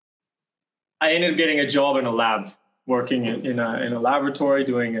ended up getting a job in a lab, working in a laboratory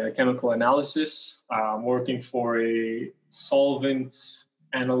doing a chemical analysis, working for a solvent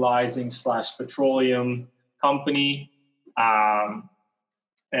analyzing / petroleum company.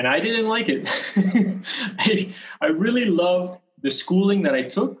 And I didn't like it. I really loved the schooling that I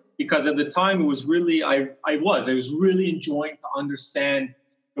took, because at the time it was really, I was really enjoying to understand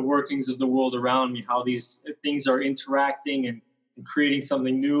the workings of the world around me, how these things are interacting and creating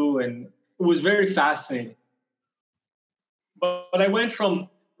something new. And it was very fascinating. But I went from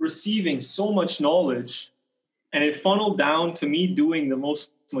receiving so much knowledge, and it funneled down to me doing the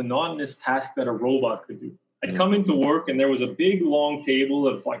most monotonous task that a robot could do. I'd come into work, and there was a big, long table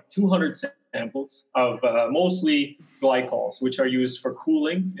of like 200 samples of mostly glycols, which are used for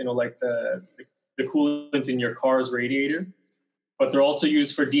cooling, you know, like the coolant in your car's radiator. But they're also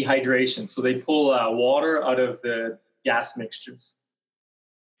used for dehydration. So they pull water out of the gas mixtures.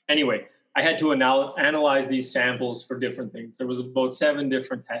 Anyway, I had to analyze these samples for different things. There was about 7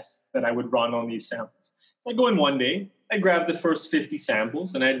 different tests that I would run on these samples. I'd go in one day, I'd grab the first 50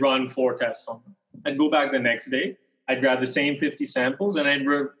 samples, and I'd run 4 tests on them. I'd go back the next day, I'd grab the same 50 samples, and I'd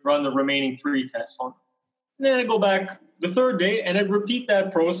run the remaining 3 tests on them. And then I'd go back the third day, and I'd repeat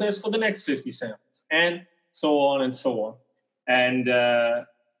that process for the next 50 samples, and so on and so on. And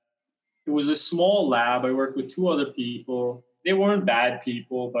it was a small lab. I worked with 2 other people. They weren't bad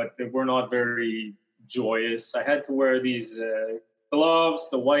people, but they were not very joyous. I had to wear these gloves,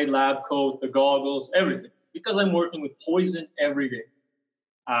 the white lab coat, the goggles, everything, because I'm working with poison every day.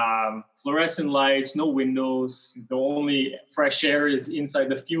 Fluorescent lights, no windows. The only fresh air is inside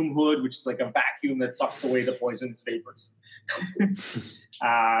the fume hood, which is like a vacuum that sucks away the poisonous vapors.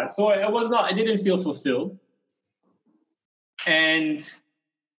 So I didn't feel fulfilled. And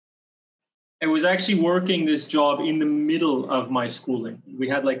I was actually working this job in the middle of my schooling. We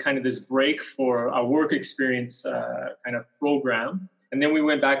had like kind of this break for a work experience kind of program. And then we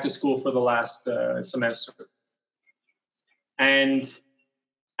went back to school for the last semester. And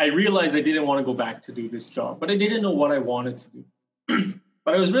I realized I didn't want to go back to do this job, but I didn't know what I wanted to do.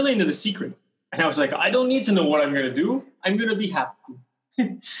 But I was really into The Secret. And I was like, I don't need to know what I'm going to do. I'm going to be happy.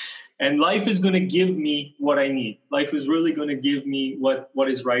 And life is going to give me what I need. Life is really going to give me what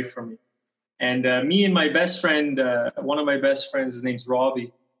is right for me. And me and my best friend, one of my best friends, his name's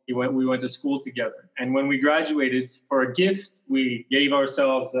Robbie, we went to school together. And when we graduated, for a gift, we gave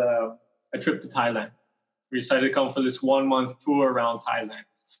ourselves a trip to Thailand. We decided to come for this 1-month tour around Thailand.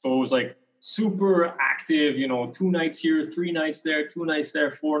 So it was like super active, 2 nights here, 3 nights there, 2 nights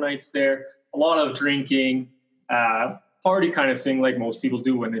there, 4 nights there, a lot of drinking, party kind of thing like most people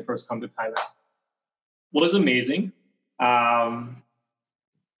do when they first come to Thailand. Was amazing.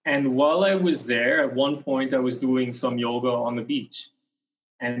 And while I was there, at one point, I was doing some yoga on the beach.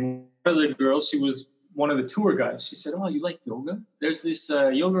 And one of the girls, she was one of the tour guides. She said, "Oh, you like yoga? There's this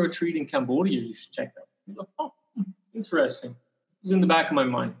yoga retreat in Cambodia you should check out." I was like, "Oh, interesting." It was in the back of my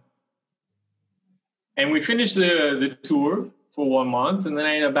mind. And we finished the tour for 1 month, and then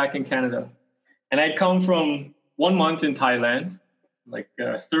I ended up back in Canada. And I'd come from 1 month in Thailand, like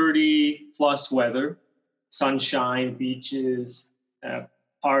 30-plus weather, sunshine, beaches,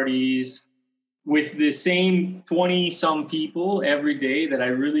 parties, with the same 20-some people every day that I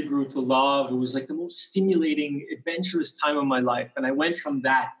really grew to love. It was like the most stimulating, adventurous time of my life. And I went from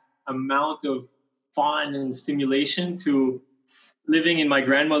that amount of fun and stimulation to living in my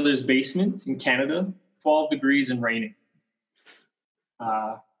grandmother's basement in Canada, 12 degrees and raining.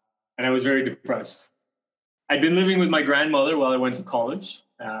 And I was very depressed. I'd been living with my grandmother while I went to college.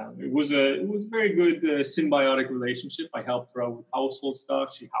 It was a very good symbiotic relationship. I helped her out with household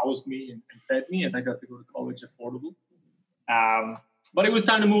stuff. She housed me and fed me, and I got to go to college affordable. But it was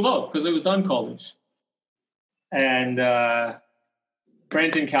time to move out because I was done college. And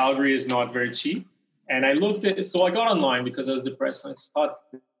rent in Calgary is not very cheap. And I got online because I was depressed. And I thought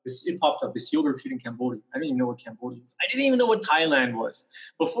it popped up, this yoga retreat in Cambodia. I didn't even know what Cambodia was. I didn't even know what Thailand was.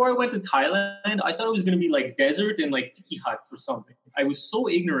 Before I went to Thailand, I thought it was going to be like desert and like tiki huts or something. I was so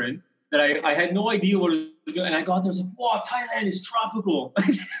ignorant that I had no idea what it was going. And I got there, I was like, wow, Thailand is tropical.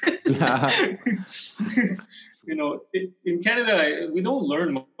 You know, in Canada, we don't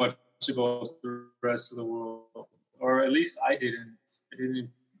learn much about the rest of the world, or at least I didn't.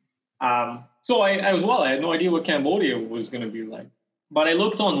 So I had no idea what Cambodia was going to be like. But I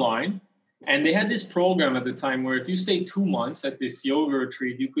looked online, and they had this program at the time where if you stayed 2 months at this yoga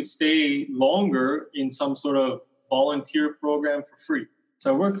retreat, you could stay longer in some sort of volunteer program for free.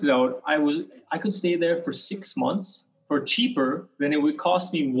 So I worked it out. I could stay there for 6 months for cheaper than it would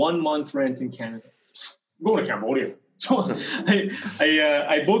cost me 1 month rent in Canada. I'm going to Cambodia. So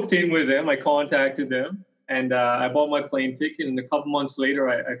I booked in with them. I contacted them, and I bought my plane ticket. And a couple months later,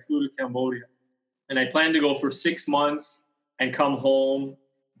 I flew to Cambodia. And I planned to go for 6 months and come home.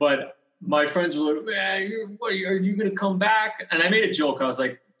 But my friends were like, are you going to come back? And I made a joke. I was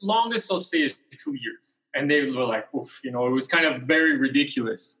like, longest I'll stay is 2 years. And they were like, oof, you know, it was kind of very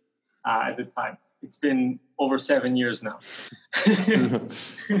ridiculous at the time. It's been over 7 years now.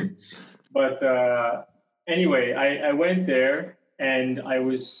 But anyway, I went there, and I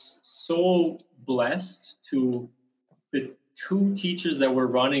was so blessed to the 2 teachers that were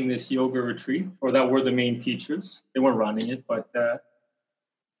running this yoga retreat, or that were the main teachers. They weren't running it, but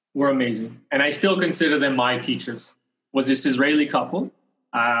were amazing. And I still consider them my teachers. Was this Israeli couple,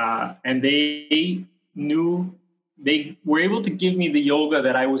 and they were able to give me the yoga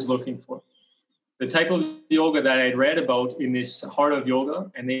that I was looking for. The type of yoga that I had read about in this Heart of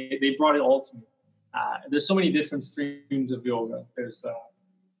Yoga, and they brought it all to me. There's so many different streams of yoga. There's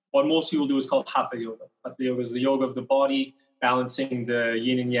what most people do is called Hatha Yoga. Hatha Yoga is the yoga of the body, balancing the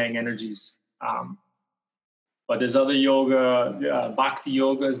yin and yang energies. But there's other yoga. Bhakti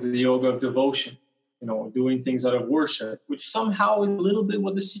Yoga is the yoga of devotion. You know, doing things out of worship, which somehow is a little bit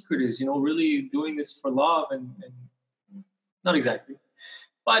what the secret is. You know, really doing this for love, and not exactly,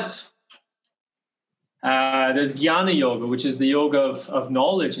 but. There's Jnana Yoga, which is the yoga of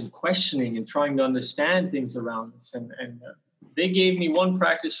knowledge and questioning and trying to understand things around us. And they gave me one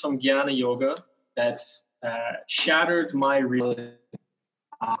practice from Jnana Yoga that shattered my reality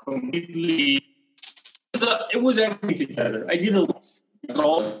completely. It was everything together. I did a lot.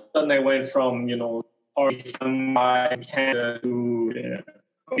 All of a sudden I went from, you know, Canada to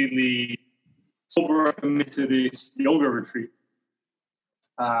completely sober, committed to this yoga retreat.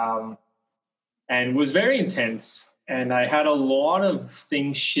 And was very intense. And I had a lot of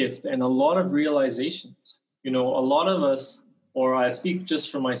things shift and a lot of realizations. You know, a lot of us, or I speak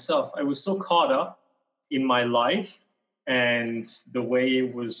just for myself, I was so caught up in my life and the way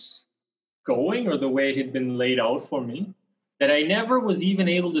it was going, or the way it had been laid out for me, that I never was even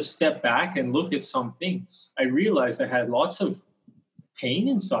able to step back and look at some things. I realized I had lots of pain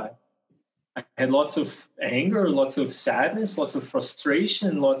inside. I had lots of anger, lots of sadness, lots of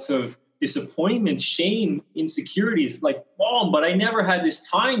frustration, lots of disappointment, shame, insecurities, like bomb. But I never had this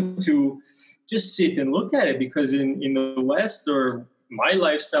time to just sit and look at it, because in the West, or my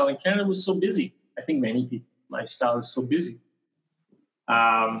lifestyle in Canada, was so busy. I think many people's lifestyle is so busy.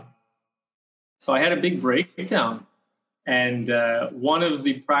 So I had a big breakdown. And one of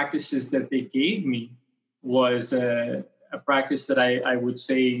the practices that they gave me was a practice that I would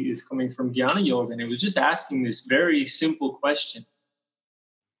say is coming from Jnana Yoga. And it was just asking this very simple question.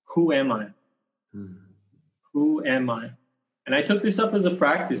 Who am I? Who am I? And I took this up as a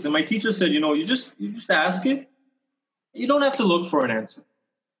practice. And my teacher said, you know, you just ask it. You don't have to look for an answer.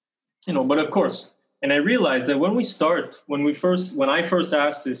 You know, but of course. And I realized that when I first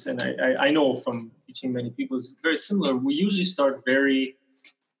asked this, and I know from teaching many people, it's very similar. We usually start very,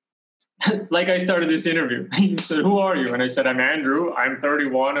 like I started this interview. You said, who are you? And I said, I'm Andrew. I'm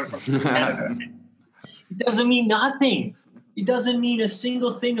 31. I'm from Canada. It doesn't mean nothing. It doesn't mean a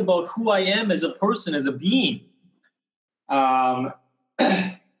single thing about who I am as a person, as a being.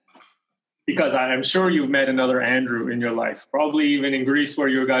 Because I'm sure you've met another Andrew in your life. Probably even in Greece, where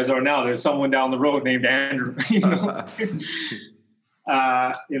you guys are now, there's someone down the road named Andrew. You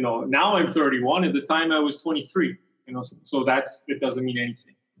know, now I'm 31. At the time, I was 23. You know, so it doesn't mean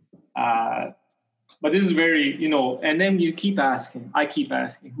anything. But this is very, you know. And then you keep asking. I keep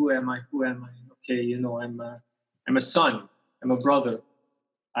asking, who am I? Who am I? Okay, you know, I'm a son. I'm a brother.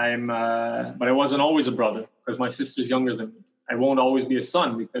 But I wasn't always a brother, because my sister's younger than me. I won't always be a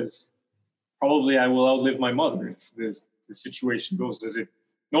son, because probably I will outlive my mother if the situation goes as it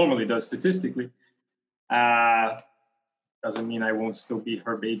normally does statistically. Doesn't mean I won't still be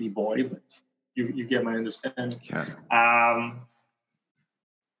her baby boy, but you get my understanding. Yeah.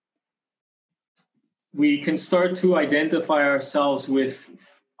 we can start to identify ourselves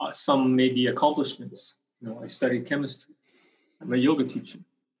with some maybe accomplishments. I studied chemistry. I'm a yoga teacher.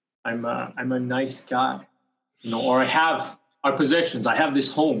 I'm a nice guy. Or I have our possessions. I have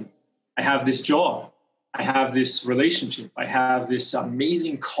this home. I have this job. I have this relationship. I have this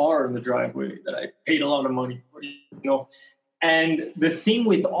amazing car in the driveway that I paid a lot of money for. And the thing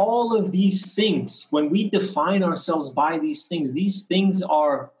with all of these things, when we define ourselves by these things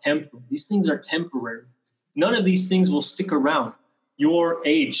are temporal. These things are temporary. None of these things will stick around. Your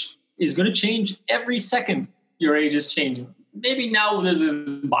age is going to change every second. Your age is changing. Maybe now there's this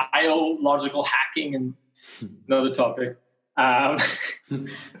biological hacking and another topic.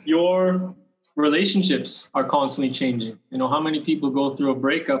 Your relationships are constantly changing. How many people go through a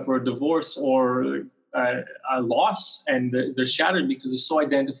breakup or a divorce or a loss and they're shattered because they're so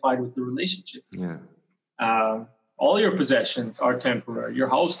identified with the relationship. Yeah. All your possessions are temporary. Your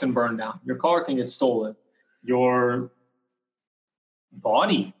house can burn down. Your car can get stolen. Your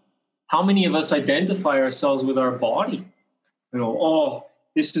body. How many of us identify ourselves with our body?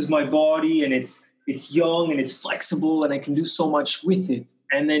 This is my body and it's young and it's flexible and I can do so much with it.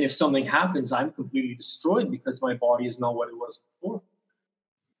 And then if something happens, I'm completely destroyed because my body is not what it was before.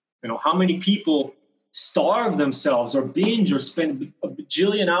 How many people starve themselves or binge or spend a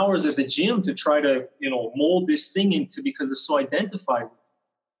bajillion hours at the gym to try to, mold this thing into because they're so identified with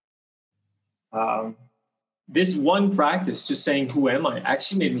it. This one practice, just saying, who am I,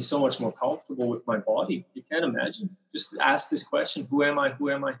 actually made me so much more comfortable with my body. You can't imagine. Just ask this question, who am I? Who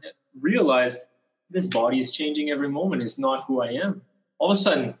am I? Realize this body is changing every moment. It's not who I am. All of a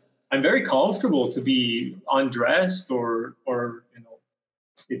sudden, I'm very comfortable to be undressed or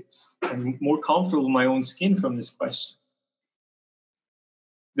I'm more comfortable in my own skin from this question.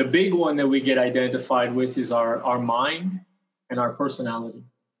 The big one that we get identified with is our mind and our personality.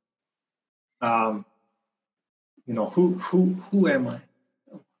 Who am I?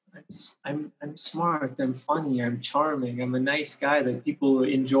 I'm smart, I'm funny, I'm charming, I'm a nice guy that people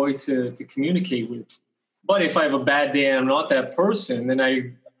enjoy to communicate with. But if I have a bad day and I'm not that person, then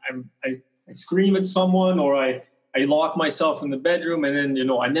I scream at someone or I lock myself in the bedroom and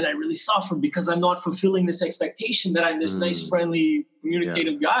then I really suffer because I'm not fulfilling this expectation that I'm this nice, friendly,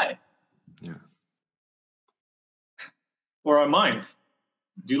 communicative guy. Yeah. Or our mind.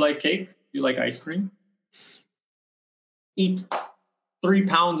 Do you like cake? Do you like ice cream? Eat 3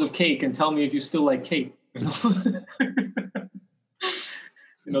 pounds of cake and tell me if you still like cake.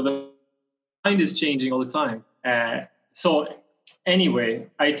 The mind is changing all the time. So anyway,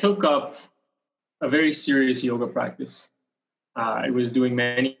 I took up a very serious yoga practice. I was doing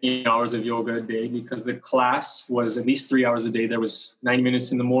many hours of yoga a day because the class was at least 3 hours a day. There was 90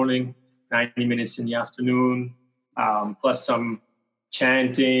 minutes in the morning, 90 minutes in the afternoon, plus some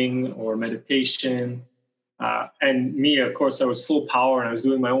chanting or meditation. And me, of course, I was full power and I was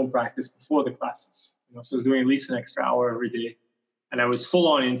doing my own practice before the classes. So I was doing at least an extra hour every day. And I was full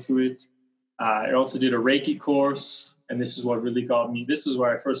on into it. I also did a Reiki course. And this is what really got me. This is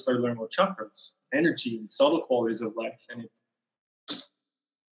where I first started learning about chakras, energy, and subtle qualities of life. And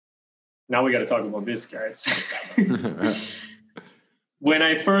now we got to talk about this, guys. When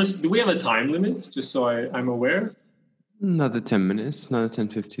I first, do we have a time limit? Just so I'm aware. Another 10 minutes, another 10,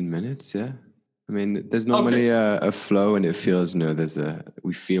 15 minutes. Yeah. I mean, there's normally a flow and it feels,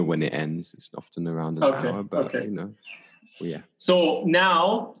 we feel when it ends. It's often around an hour, but yeah. So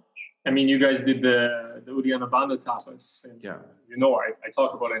now, you guys did the Uddiyana Bandha tapas. And I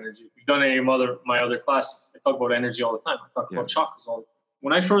talk about energy. If you've done any of my other classes, I talk about energy all the time. I talk about chakras all the time.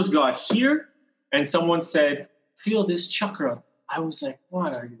 When I first got here and someone said, feel this chakra, I was like,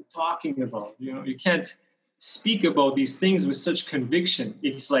 what are you talking about? You can't speak about these things with such conviction.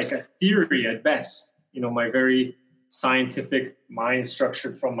 It's like a theory at best. My very scientific mind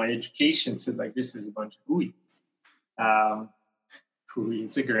structured from my education said this is a bunch of hooey. Hooey,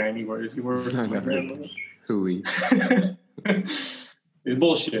 it's a granny word. It's a word for my grandmother. Hooey. It's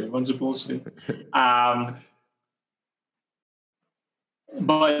bullshit, a bunch of bullshit.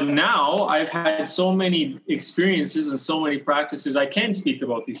 But now I've had so many experiences and so many practices, I can speak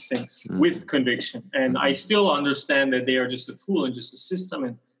about these things with conviction. And I still understand that they are just a tool and just a system,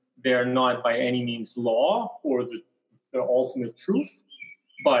 and they are not by any means law or the ultimate truth.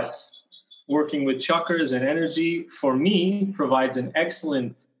 But working with chakras and energy, for me, provides an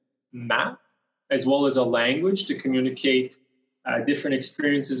excellent map as well as a language to communicate different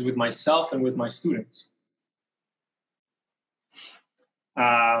experiences with myself and with my students.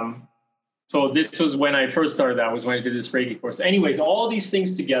 So this was when I first started. That was when I did this Reiki course. Anyways, all these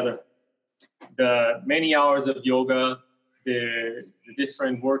things together, the many hours of yoga, the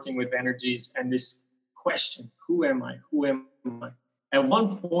different working with energies, and this question, who am I? Who am I? At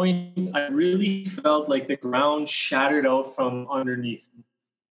one point, I really felt like the ground shattered out from underneath me.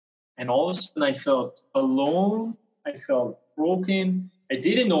 And all of a sudden, I felt alone. I felt broken. I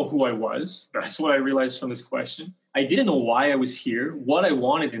didn't know who I was. That's what I realized from this question. I didn't know why I was here, what I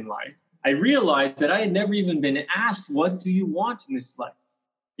wanted in life. I realized that I had never even been asked, what do you want in this life?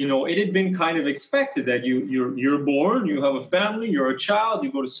 You know, it had been kind of expected that you're born, you have a family, you're a child,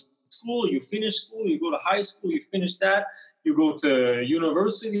 you go to school, you finish school, you go to high school, you finish that, you go to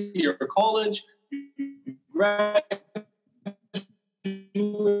university or college, you graduate,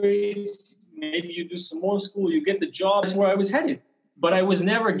 maybe you do some more school, you get the job. That's where I was headed. But I was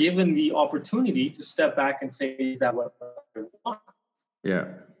never given the opportunity to step back and say, is that what I want? Yeah.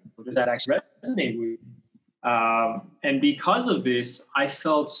 Or does that actually resonate with me? And because of this, I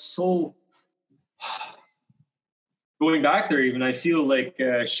felt so, going back there even, I feel like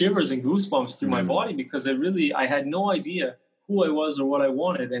shivers and goosebumps through my body, because I had no idea who I was or what I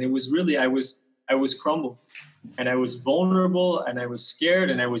wanted. And it was really, I was crumbled, and I was vulnerable, and I was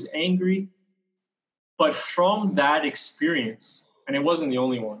scared, and I was angry. But from that experience, and it wasn't the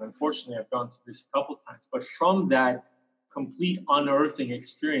only one, unfortunately, I've gone through this a couple times, but from that complete unearthing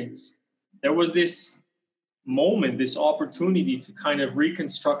experience, there was this moment, this opportunity to kind of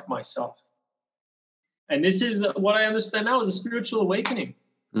reconstruct myself. And this is what I understand now as a spiritual awakening.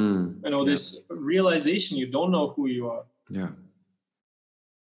 This realization you don't know who you are. Yeah.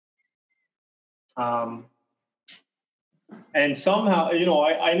 And somehow,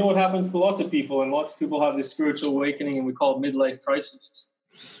 I know it happens to lots of people, and lots of people have this spiritual awakening, and we call it midlife crisis.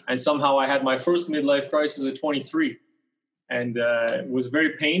 And somehow I had my first midlife crisis at 23. And it was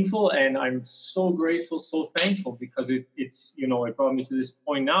very painful, and I'm so grateful, so thankful, because it brought me to this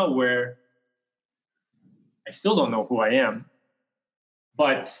point now where I still don't know who I am,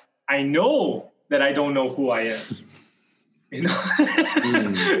 but I know that I don't know who I am. And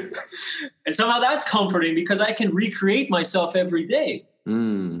somehow that's comforting, because I can recreate myself every day.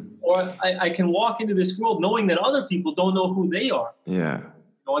 Or I can walk into this world knowing that other people don't know who they are. Yeah.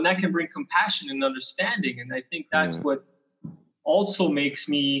 And that can bring compassion and understanding. And I think that's what also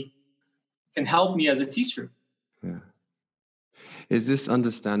can help me as a teacher. Yeah. Is this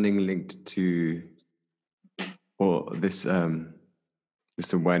understanding linked to, or this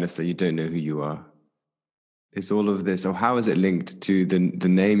awareness that you don't know who you are? Is all of this, or how is it linked to the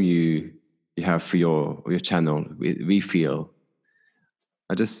name you have for your channel, Refeel?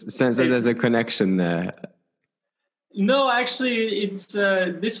 I just sense that there's a connection there. No, actually, it's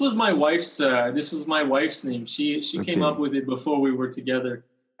this was my wife's name. She came up with it before we were together.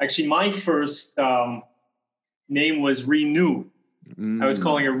 Actually, my first name was Renew. I was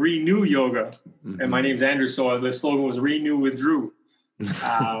calling it Renew Yoga, and my name's Andrew, so the slogan was Renew with Drew.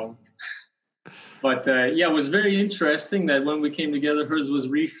 But it was very interesting that when we came together, hers was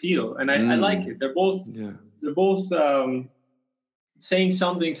Refeel, and I like it. They're both saying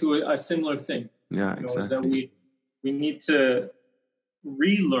something to a similar thing. Yeah, exactly. Is that we need to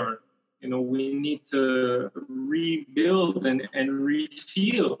relearn. We need to rebuild and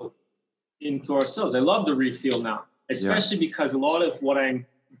refeel into ourselves. I love the refeel now, especially because a lot of what I'm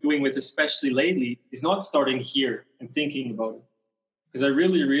doing with, especially lately, is not starting here and thinking about it. Because I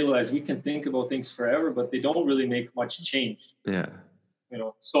really realize we can think about things forever, but they don't really make much change. Yeah.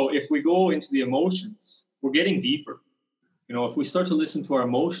 So if we go into the emotions, we're getting deeper. If we start to listen to our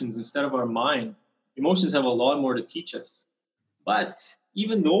emotions instead of our mind, emotions have a lot more to teach us. But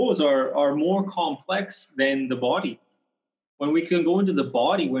even those are more complex than the body. When we can go into the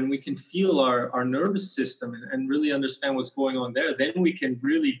body, when we can feel our nervous system and really understand what's going on there, then we can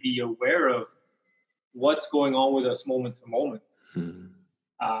really be aware of what's going on with us moment to moment.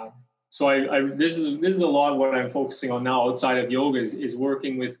 So this is a lot what I'm focusing on now outside of yoga is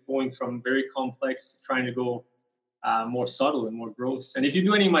working with going from very complex to trying to go more subtle and more gross. And if you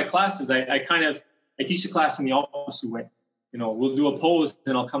do any of my classes, I teach the class in the opposite way. We'll do a pose,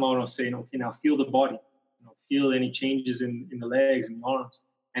 and I'll come out and I'll say, okay, now feel the body. Feel any changes in the legs and the arms.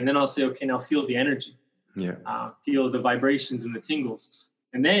 And then I'll say, okay, now feel the energy. Yeah. Feel the vibrations and the tingles.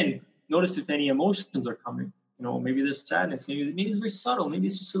 And then notice if any emotions are coming. Maybe there's sadness. Maybe it's very subtle. Maybe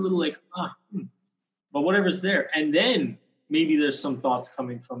it's just a little like, but whatever's there. And then maybe there's some thoughts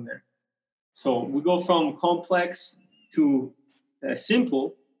coming from there. So we go from complex to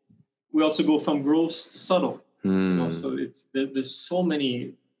simple. We also go from gross to subtle. So there's so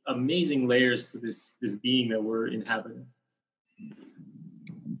many amazing layers to this being that we're inhabiting.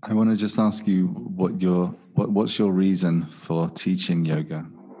 I want to just ask you what's your reason for teaching yoga?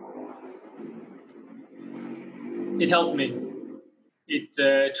 It helped me.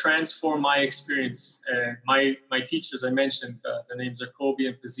 it transformed my experience. My teachers, I mentioned, the names are Kobe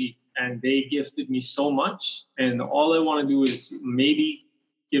and Pazit, and they gifted me so much. And all I want to do is maybe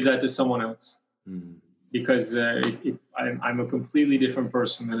give that to someone else, because I'm a completely different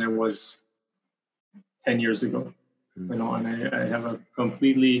person than I was 10 years ago. You know, and I have a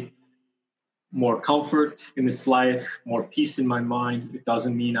completely more comfort in this life, more peace in my mind. It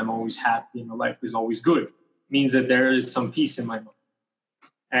doesn't mean I'm always happy and my life is always good. It means that there is some peace in my mind.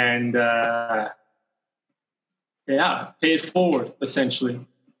 And pay it forward, essentially.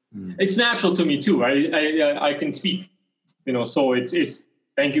 It's natural to me too. I can speak, you know, so it's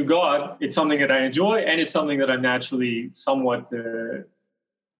thank you God. It's something that I enjoy, and it's something that I'm naturally somewhat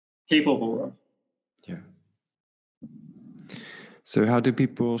capable of. Yeah. So how do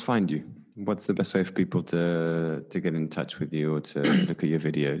people find you? What's the best way for people to get in touch with you or to look at your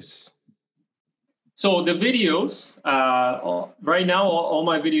videos? So the videos, right now, all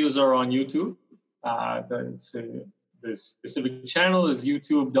my videos are on YouTube. The specific channel is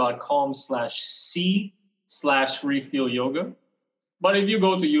youtube.com/c/Refuel Yoga. But if you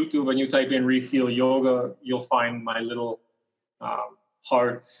go to YouTube and you type in Refuel Yoga, you'll find my little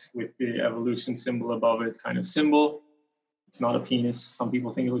heart with the evolution symbol above it kind of symbol. It's not a penis. Some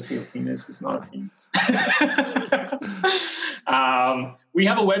people think it looks like a penis. It's not a penis. We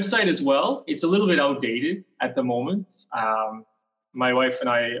have a website as well. It's a little bit outdated at the moment. My wife and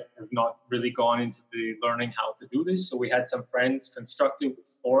I have not really gone into the learning how to do this. So we had some friends construct it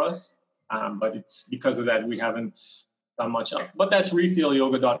for us. But it's because of that we haven't done much up. But that's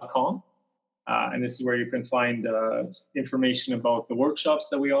refuelyoga.com. And this is where you can find information about the workshops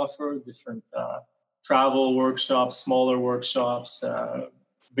that we offer, different travel workshops, smaller workshops,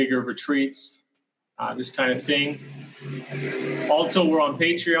 bigger retreats, this kind of thing. Also, we're on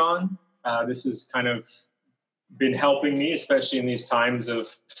Patreon. This has kind of been helping me, especially in these times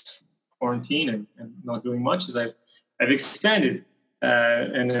of quarantine and not doing much, as I've expanded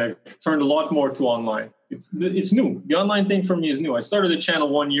and I've turned a lot more to online. It's new. The online thing for me is new. I started the channel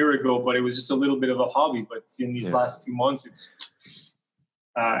 1 year ago, but it was just a little bit of a hobby. But in these last 2 months, it's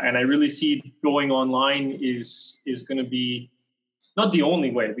and I really see going online is going to be not the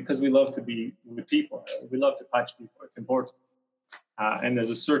only way, because we love to be with people. We love to touch people. It's important. And there's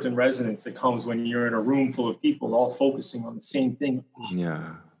a certain resonance that comes when you're in a room full of people all focusing on the same thing.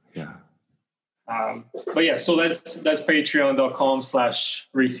 Yeah. But yeah, so that's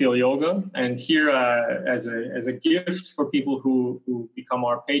patreon.com/Refuel Yoga. And here, as a gift for people who become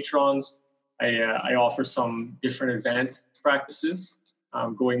our patrons, I offer some different advanced practices,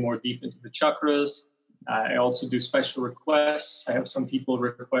 going more deep into the chakras. I also do special requests. I have some people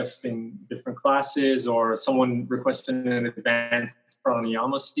requesting different classes, or someone requesting an advanced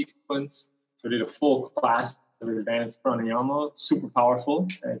pranayama sequence. So I did a full class of advanced pranayama, super powerful,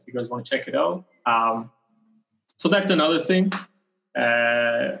 if you guys want to check it out. So that's another thing.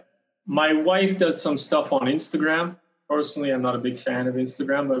 My wife does some stuff on Instagram. Personally, I'm not a big fan of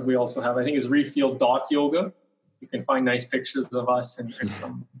Instagram, but we also have, I think it's refuel.yoga. You can find nice pictures of us and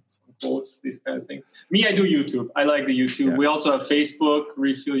some quotes, these kind of things. Me, I do YouTube. I like the YouTube. Yeah. We also have Facebook,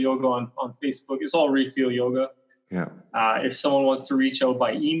 Refuel Yoga on Facebook. It's all Refuel Yoga. Yeah. If someone wants to reach out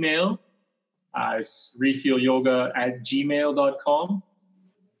by email, it's refuelyoga@gmail.com.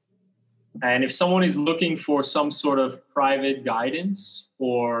 And if someone is looking for some sort of private guidance,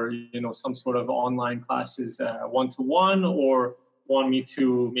 or some sort of online classes one-to-one, or want me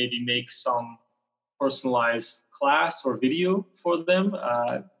to maybe make some personalized class or video for them,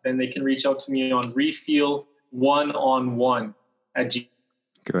 then they can reach out to me on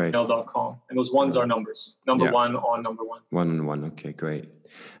refuel1on1@gmail.com. And those ones are numbers. Number one on number one. 1-on-1. Okay, great.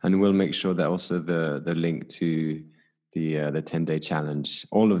 And we'll make sure that also the link to the 10-day challenge,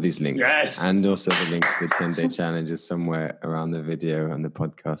 all of these links, and also the link to the 10-day challenge is somewhere around the video and the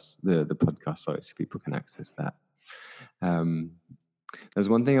podcast, the podcast, so people can access that. There's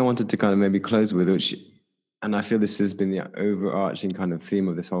one thing I wanted to kind of maybe close with, and I feel this has been the overarching kind of theme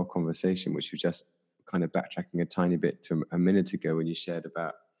of this whole conversation, which was just kind of backtracking a tiny bit to a minute ago when you shared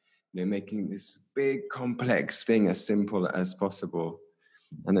about, making this big complex thing as simple as possible.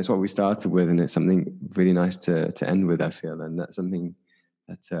 And that's what we started with, and it's something really nice to end with, I feel. And that's something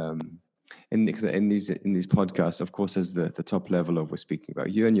that in these podcasts, of course, as the top level of we're speaking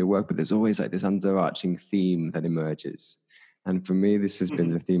about you and your work, but there's always like this underarching theme that emerges. And for me, this has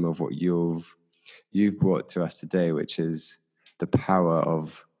been the theme of what you've brought to us today, which is the power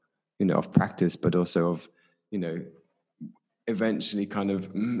of practice, but also of eventually kind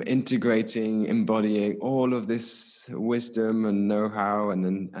of integrating, embodying all of this wisdom and know-how,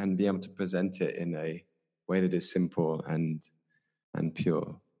 and be able to present it in a way that is simple and and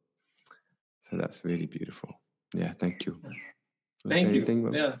pure. So that's really beautiful. Yeah, thank you. Thank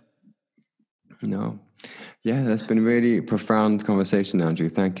you. Yeah. No. Yeah, that's been a really profound conversation, Andrew.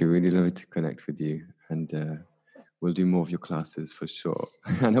 Thank you. Really lovely to connect with you. And we'll do more of your classes for sure.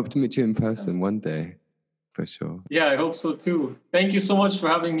 And hope to meet you in person one day, for sure. Yeah, I hope so too. Thank you so much for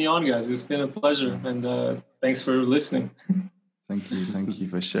having me on, guys. It's been a pleasure. And thanks for listening. Thank you. Thank you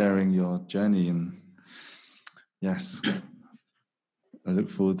for sharing your journey. And yes, I look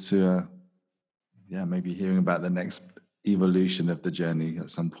forward to maybe hearing about the next evolution of the journey at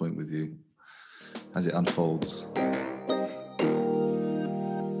some point with you as it unfolds.